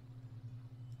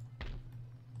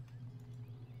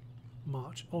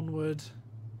 March onward.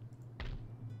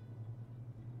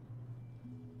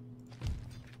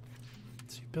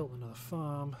 So you built another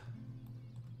farm.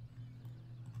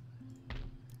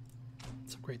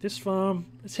 Let's upgrade this farm.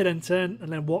 Let's hit N10 and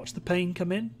then watch the pain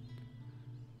come in.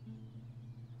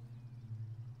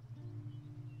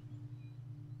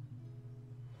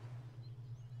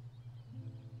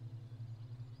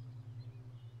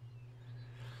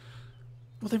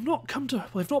 Well, they've not come to...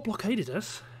 Well, they've not blockaded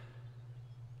us.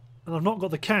 And I've not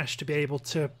got the cash to be able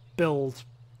to build...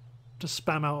 to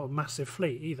spam out a massive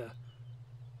fleet, either.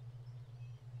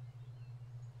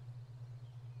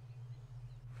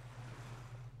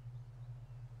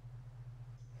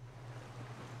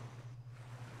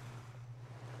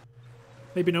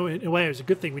 Maybe no, in a way it was a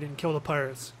good thing we didn't kill the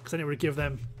pirates, because then it would give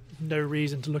them no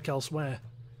reason to look elsewhere.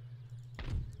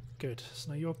 Good.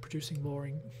 So now you're producing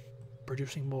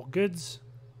more goods.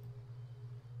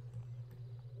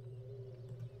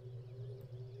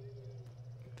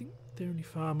 I think the only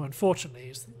farm, unfortunately,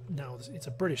 is now it's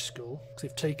a British school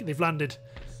because they've landed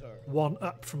one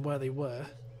up from where they were.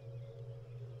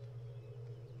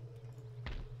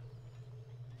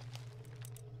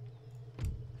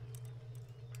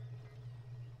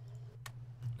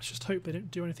 Let's just hope they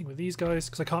don't do anything with these guys,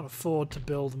 because I can't afford to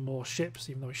build more ships,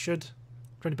 even though I should.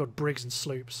 I'm trying to build brigs and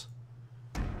sloops.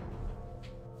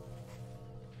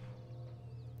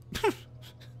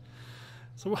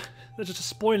 So what? They're just a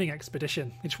spoiling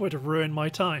expedition. They just wanted to ruin my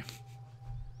time.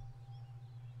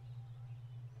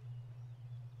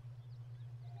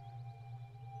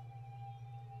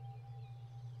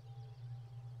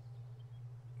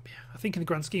 Yeah, I think in the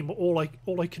grand scheme, all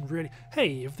I can really...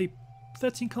 Hey, have the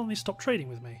 13 colonies stopped trading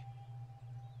with me?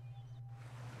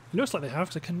 It looks like they have,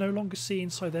 because I can no longer see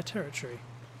inside their territory.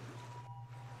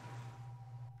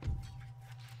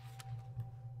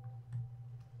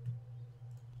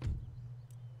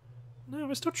 No,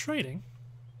 we're still trading.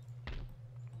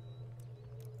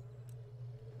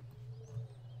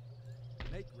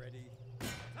 Make ready.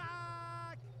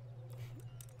 Attack!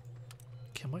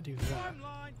 Okay, I might do that.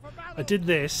 I did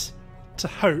this to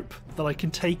hope that I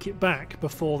can take it back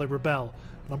before they rebel.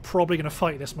 And I'm probably going to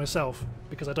fight this myself,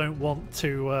 because I don't want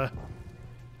to... I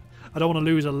don't want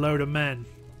to lose a load of men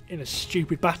in a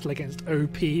stupid battle against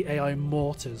OP AI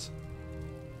mortars.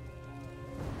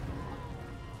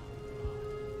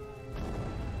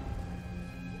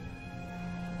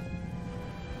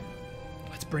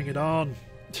 Let's bring it on.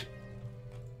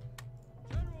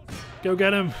 Go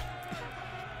get him.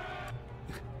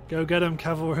 Go get him,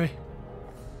 cavalry.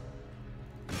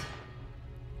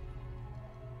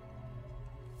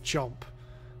 Chomp.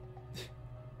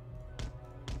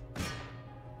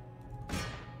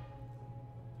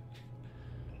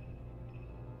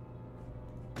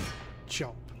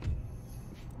 Chomp.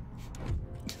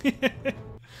 There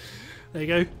you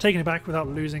go. Taking it back without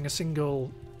losing a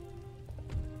single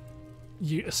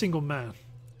man.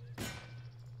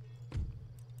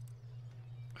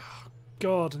 Oh,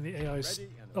 God, and the AI's...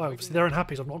 Oh, obviously they're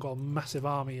unhappy, so I've not got a massive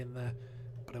army in there.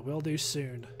 But I will do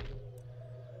soon.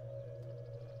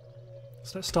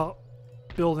 So let's start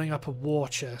building up a war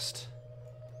chest.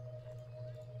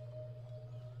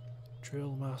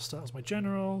 Drill master as my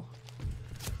general.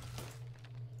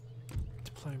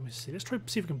 Diplomacy. Let's try to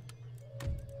see if we can...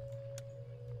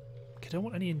 Okay, I don't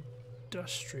want any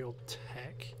industrial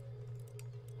tech.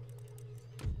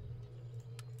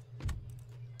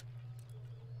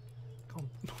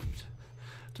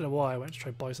 Don't know why I went to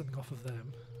try to buy something off of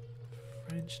them.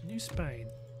 French, New Spain.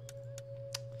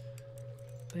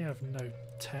 They have no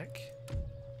tech.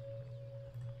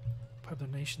 Probably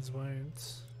the nations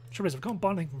won't. Trouble is, if I can't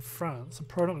buy anything from France, I'm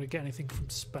probably not going to get anything from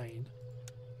Spain.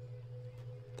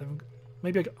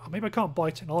 Maybe I can't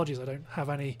buy technologies. I don't have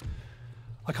any.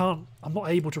 I'm not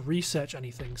able to research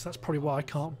anything, so that's probably why I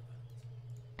can't.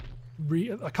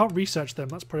 I can't research them.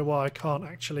 That's probably why I can't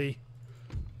actually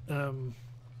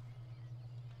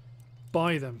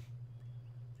buy them.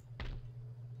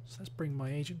 So let's bring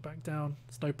my agent back down.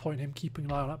 There's no point in him keeping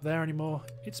an eye on up there anymore.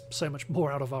 It's so much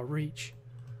more out of our reach.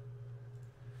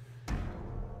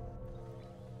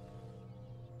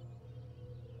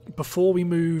 Before we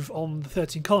move on the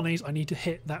 13 colonies, I need to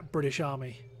hit that British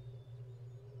army.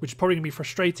 Which is probably going to be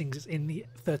frustrating because it's in the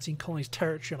 13 colonies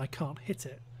territory and I can't hit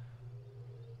it.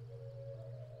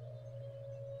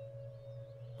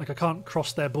 Like, I can't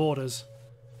cross their borders.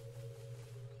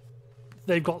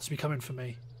 They've got to be coming for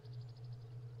me.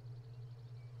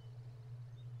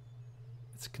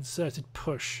 It's a concerted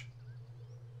push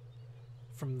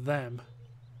from them.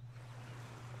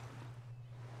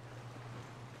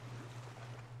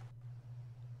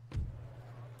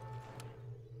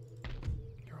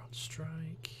 You're on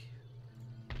strike.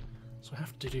 So I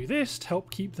have to do this to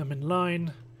help keep them in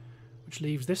line, which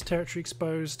leaves this territory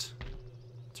exposed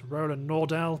to Roland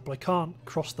Nordal, but I can't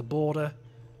cross the border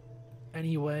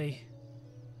anyway.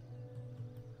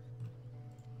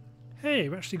 Hey,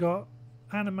 we've actually got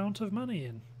an amount of money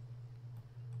in.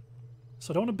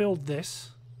 So I don't want to build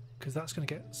this, because that's going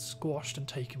to get squashed and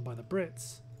taken by the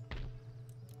Brits.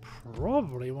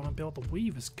 Probably want to build the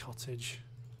Weaver's Cottage.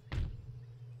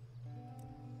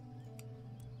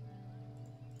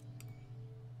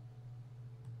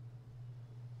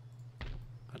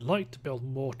 I'd like to build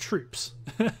more troops,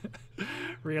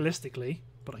 realistically,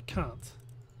 but I can't.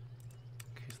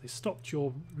 Okay, so they stopped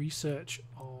your research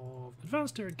of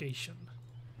advanced irrigation.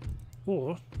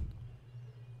 Or,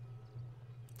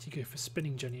 do you go for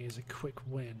spinning jenny as a quick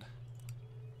win?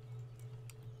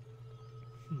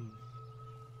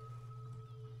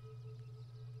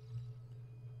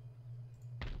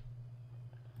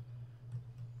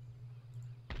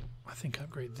 I think I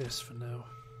upgrade this for now.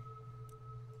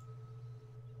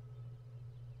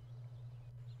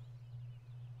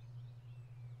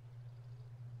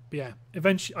 But yeah,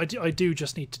 eventually I do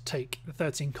just need to take the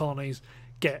 13 colonies,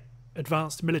 get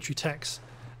advanced military techs,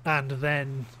 and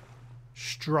then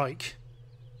strike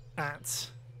at,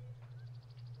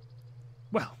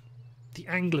 well, the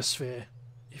Anglosphere,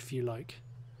 if you like,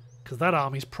 because that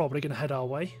army's probably going to head our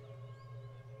way.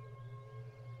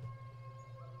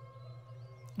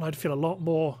 I'd feel a lot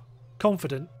more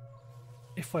confident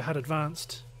if I had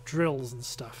advanced drills and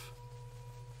stuff.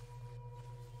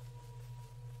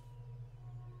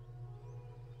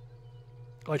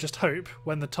 I just hope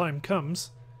when the time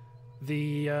comes,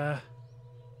 the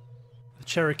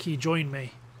Cherokee join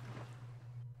me,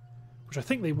 which I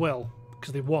think they will,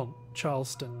 because they want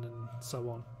Charleston and so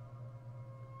on.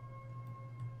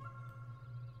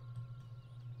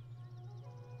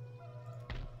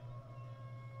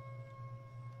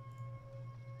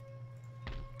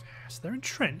 Yes, they're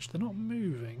entrenched. They're not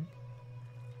moving.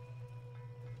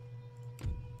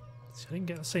 See, I didn't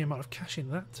get the same amount of cash in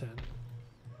that turn.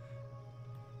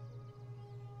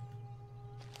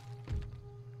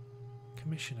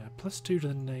 Commissioner, +2 to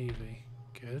the Navy.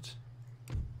 Good.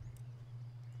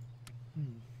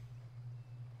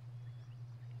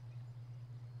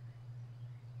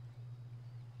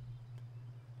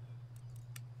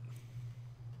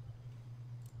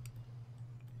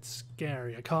 It's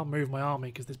scary. I can't move my army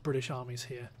because there's British armies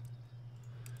here.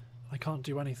 I can't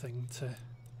do anything to...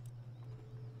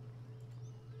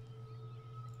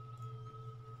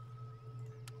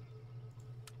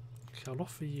 Okay, I'll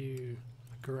offer you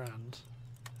 £1,000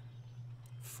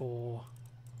 for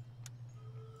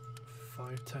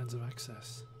 5 turns of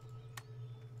access.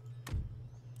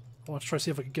 I want to try to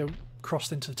see if I can go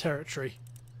cross into the territory.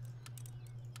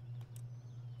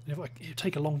 It would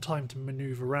take a long time to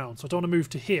manoeuvre around, so I don't want to move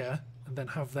to here and then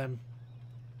have them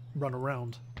run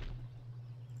around.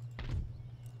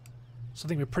 So I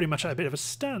think we're pretty much at a bit of a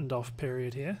standoff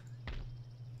period here.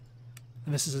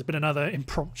 And this has been another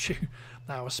impromptu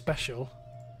hour special.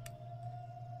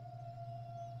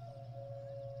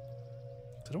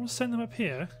 I don't want to send them up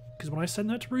here, because when I send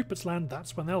them to Rupert's Land,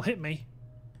 that's when they'll hit me.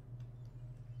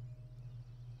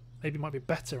 Maybe it might be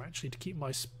better, actually, to keep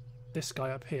this guy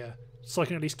up here, so I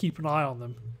can at least keep an eye on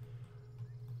them.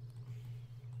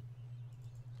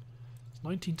 It's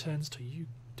 19 turns to you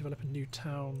develop a new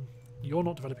town. You're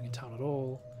not developing a town at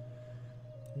all.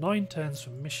 9 turns for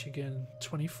Michigan,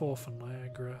 24 for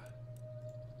Niagara.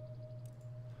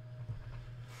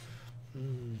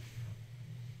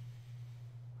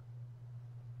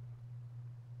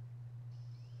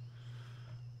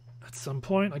 At some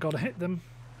point I gotta hit them.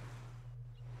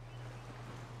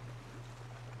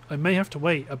 I may have to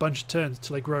wait a bunch of turns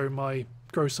till I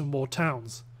grow some more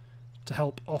towns to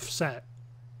help offset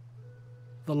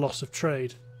the loss of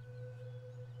trade.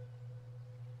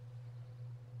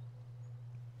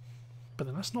 But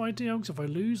then that's not ideal, because if I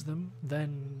lose them,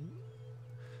 then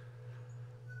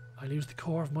I lose the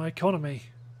core of my economy.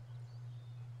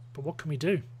 But what can we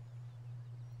do?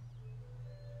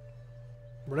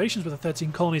 Relations with the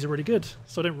 13 colonies are really good,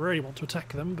 so I don't really want to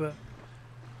attack them, but...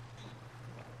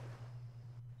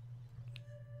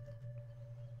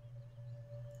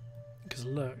 Because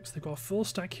look, so they've got a full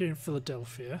stack here in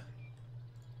Philadelphia,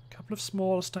 a couple of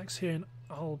smaller stacks here in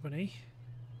Albany.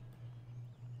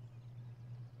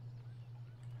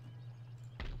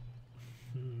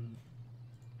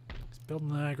 It's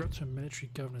building there, got to a military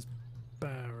governor's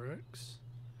barracks.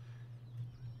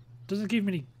 Doesn't give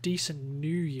me any decent new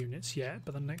units yet,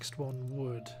 but the next one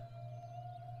would.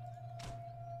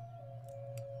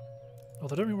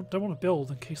 Although I don't want to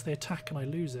build in case they attack and I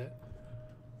lose it.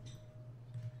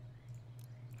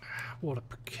 What a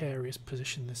precarious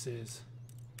position this is.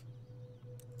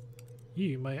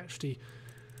 You may actually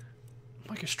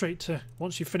go straight to,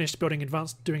 once you've finished doing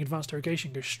advanced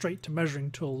irrigation, go straight to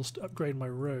measuring tools to upgrade my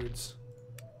roads.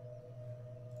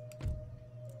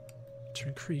 To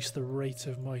increase the rate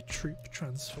of my troop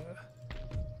transfer.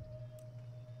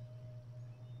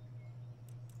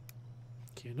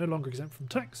 Okay, you're no longer exempt from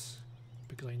tax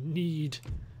because I need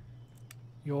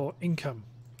your income.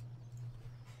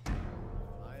 I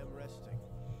am resting.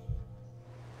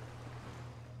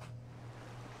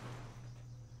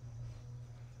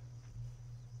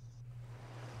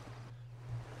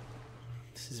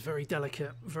 This is very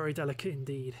delicate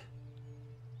indeed.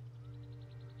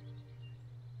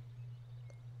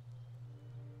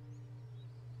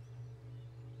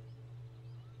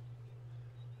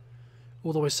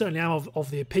 Although I certainly am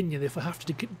of the opinion that if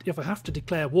I have to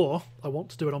declare war, I want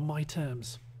to do it on my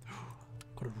terms.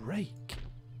 Got a rake.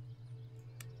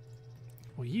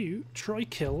 Well, you try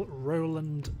kill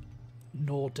Roland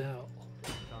Nordell.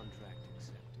 Contract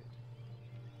accepted.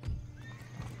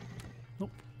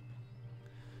 Nope.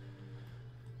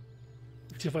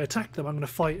 Because if I attack them, I'm going to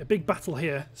fight a big battle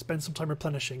here, spend some time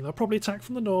replenishing. They'll probably attack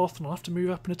from the north, and I'll have to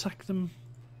move up and attack them,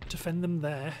 defend them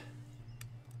there.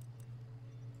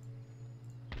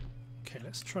 Okay,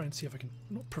 let's try and see if I can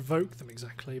not provoke them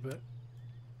exactly, but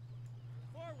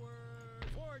Forward!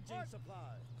 Foraging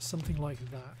supplies! something like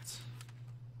that.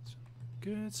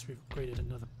 Good, so we've upgraded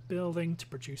another building to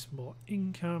produce more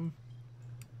income.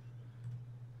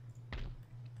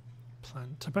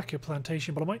 Tobacco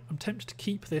plantation, but I'm tempted to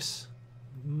keep this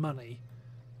money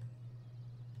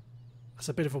as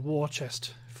a bit of a war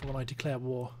chest for when I declare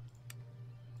war.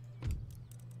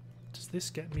 Does this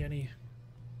get me any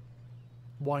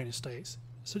wine estates?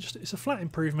 So it's a flat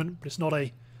improvement, but it's not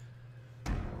a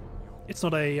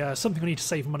something I need to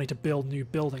save money to build new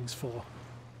buildings for.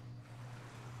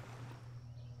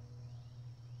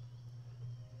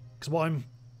 Because what I'm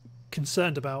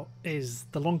concerned about is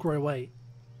the longer I wait,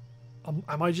 am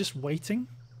I just waiting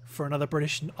for another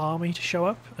British army to show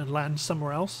up and land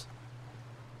somewhere else?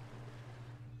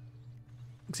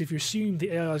 Because if you assume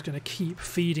the AI is going to keep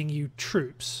feeding you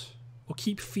troops or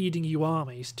keep feeding you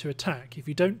armies to attack, if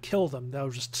you don't kill them, they'll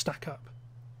just stack up.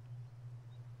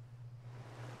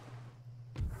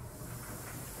 So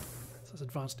that's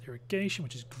advanced irrigation,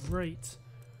 which is great.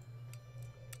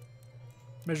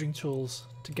 Measuring tools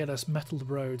to get us metalled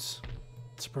roads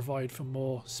to provide for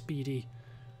more speedy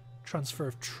transfer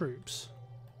of troops.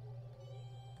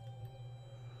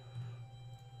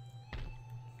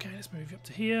 Okay, let's move up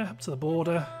to here, up to the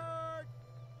border.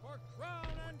 For crown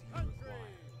and country!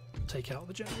 Take out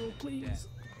the general, please.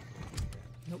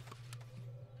 Nope.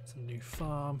 It's a new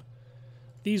farm.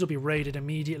 These will be raided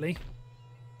immediately.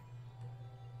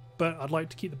 But I'd like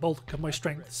to keep the bulk of my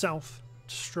strength south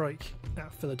to strike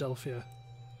at Philadelphia.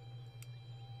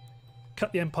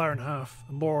 Cut the empire in half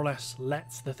and more or less let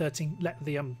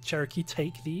the Cherokee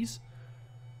take these.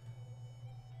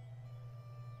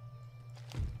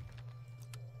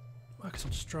 Workers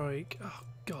on strike. Oh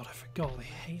god, I forgot. They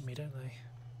hate me, don't they?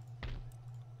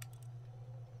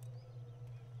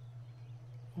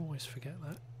 Always forget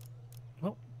that.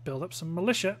 Well, build up some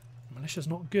militia. Militia's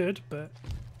not good, but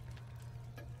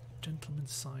gentleman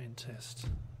scientist.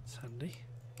 It's handy.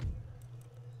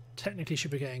 Technically should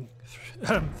be getting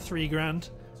 3 grand,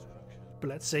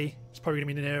 but let's see. It's probably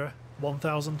going to be nearer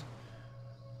 1,000.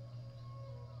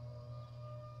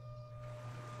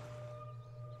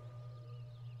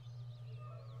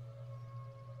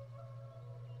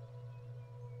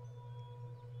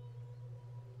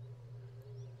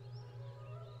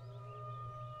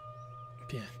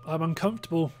 Yeah, I'm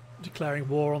uncomfortable declaring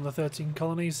war on the 13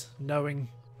 colonies, knowing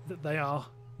that they aren't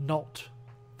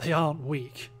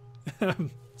weak.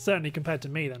 Certainly compared to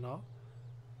me, they're not.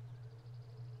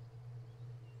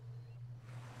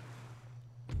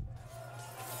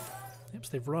 Yep,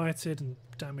 so they've rioted and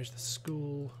damaged the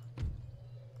school.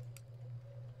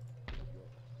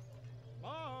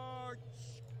 March!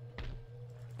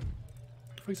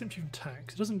 For exemption from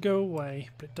tax, it doesn't go away,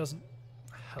 but it doesn't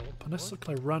help. Unless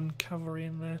can I run cavalry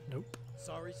in there? Nope.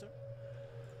 Sorry, sir.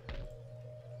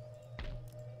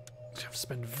 I have to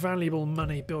spend valuable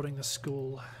money building the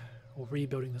school, or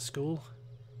rebuilding the school.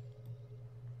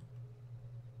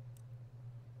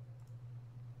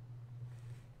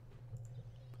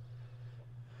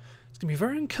 It's going to be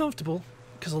very uncomfortable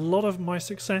because a lot of my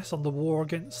success on the war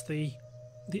against the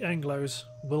Anglos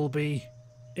will be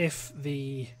if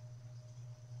the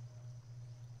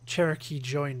Cherokee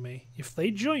join me. If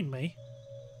they join me,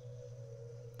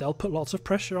 they'll put lots of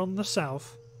pressure on the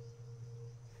south,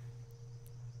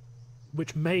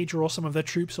 which may draw some of their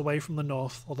troops away from the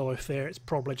north, although I fear it's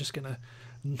probably just going to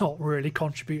not really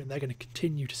contribute and they're going to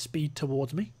continue to speed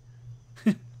towards me.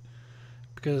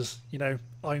 Because, you know,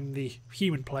 I'm the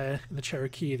human player and the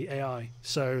Cherokee are the AI,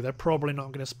 so they're probably not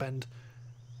going to spend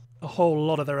a whole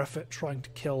lot of their effort trying to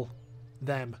kill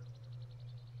them.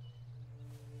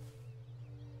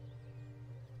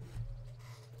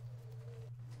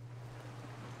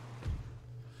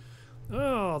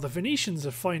 Oh, the Venetians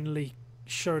have finally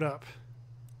showed up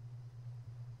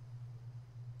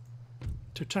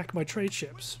to attack my trade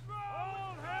ships.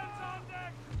 All hands on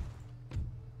deck!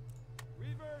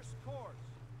 Reverse course.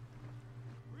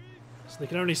 So they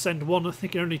can only send one, they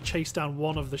can only chase down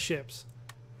one of the ships.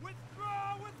 Withdraw!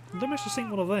 I don't manage to sink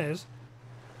one of theirs.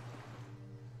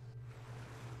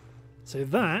 So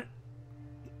that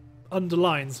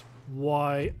underlines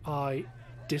why I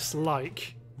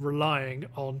dislike relying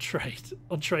on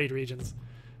trade regions.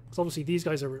 Because obviously these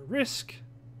guys are at risk.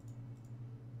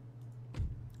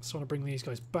 So I want to bring these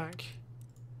guys back.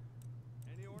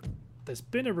 Any order? There's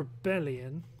been a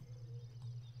rebellion,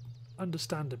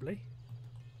 understandably.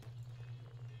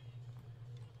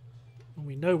 And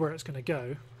we know where it's going to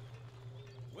go.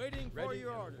 Waiting for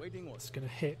your order. Waiting order. It's going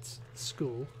to hit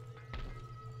school.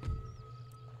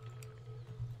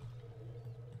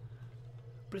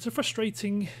 But it's a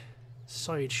frustrating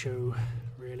sideshow,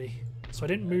 really. So I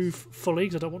didn't move fully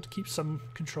because I don't want to keep some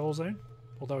control zone.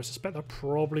 Although I suspect they'll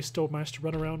probably still manage to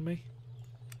run around me,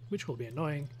 which will be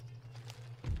annoying.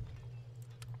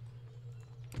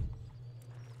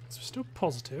 So still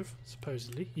positive,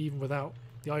 supposedly, even without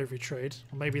the ivory trade.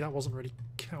 Or maybe that wasn't really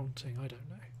counting, I don't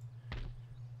know.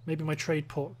 Maybe my trade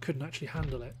port couldn't actually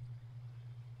handle it.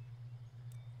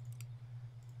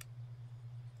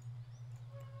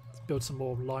 Let's build some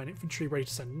more line infantry ready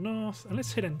to send north. And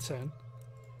let's hit N10.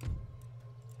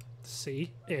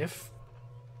 See if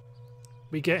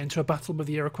we get into a battle with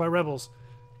the Iroquois rebels.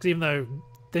 Because even though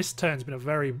this turn's been a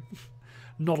very...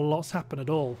 not a lot's happened at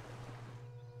all.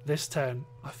 This turn,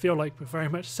 I feel like we're very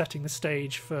much setting the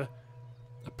stage for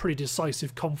a pretty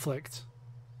decisive conflict.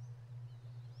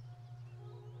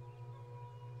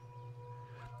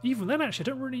 Even then, actually, I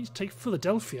don't really need to take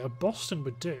Philadelphia. Boston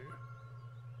would do.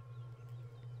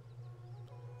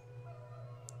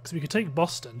 Because we could take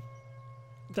Boston.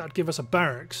 That would give us a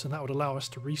barracks, and that would allow us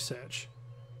to research.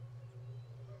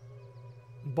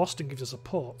 Boston gives us a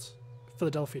port.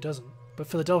 Philadelphia doesn't. But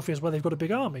Philadelphia is where they've got a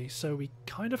big army, so we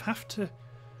kind of have to...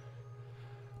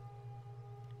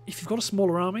 If you've got a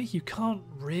smaller army, you can't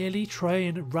really try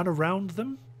and run around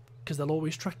them, because they'll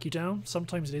always track you down.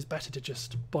 Sometimes it is better to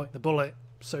just bite the bullet,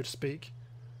 so to speak,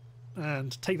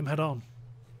 and take them head on.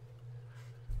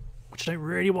 Which I don't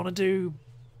really want to do,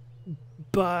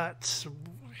 but... it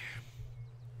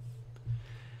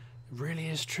really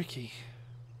is tricky.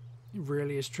 It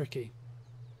really is tricky.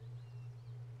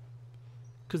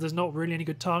 Because there's not really any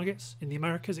good targets in the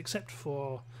Americas except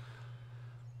for,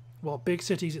 well, big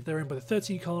cities that they're in by the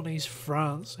 13 colonies,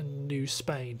 France and New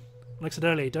Spain. Like I said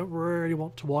earlier, don't really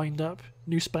want to wind up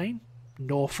New Spain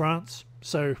nor France,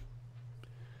 so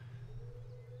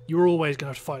you're always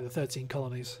going to have to fight the 13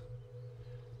 colonies.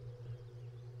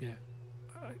 Yeah,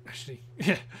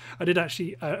 I did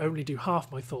actually only do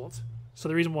half my thought. So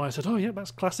the reason why I said, oh yeah,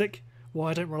 that's classic,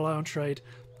 why I don't rely on trade.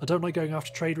 I don't like going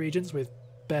after trade regions with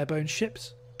bare bones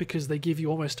ships, because they give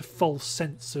you almost a false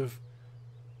sense of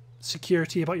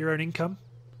security about your own income.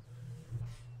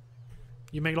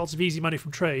 You make lots of easy money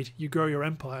from trade, you grow your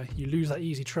empire, you lose that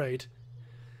easy trade.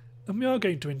 And we are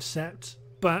going to intercept,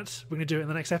 but we're going to do it in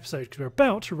the next episode, because we're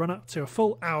about to run up to a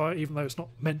full hour, even though it's not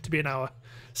meant to be an hour.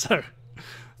 So,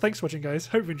 thanks for watching, guys.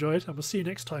 Hope you enjoyed, and we'll see you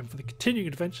next time for the continuing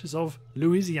adventures of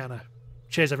Louisiana.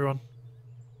 Cheers, everyone.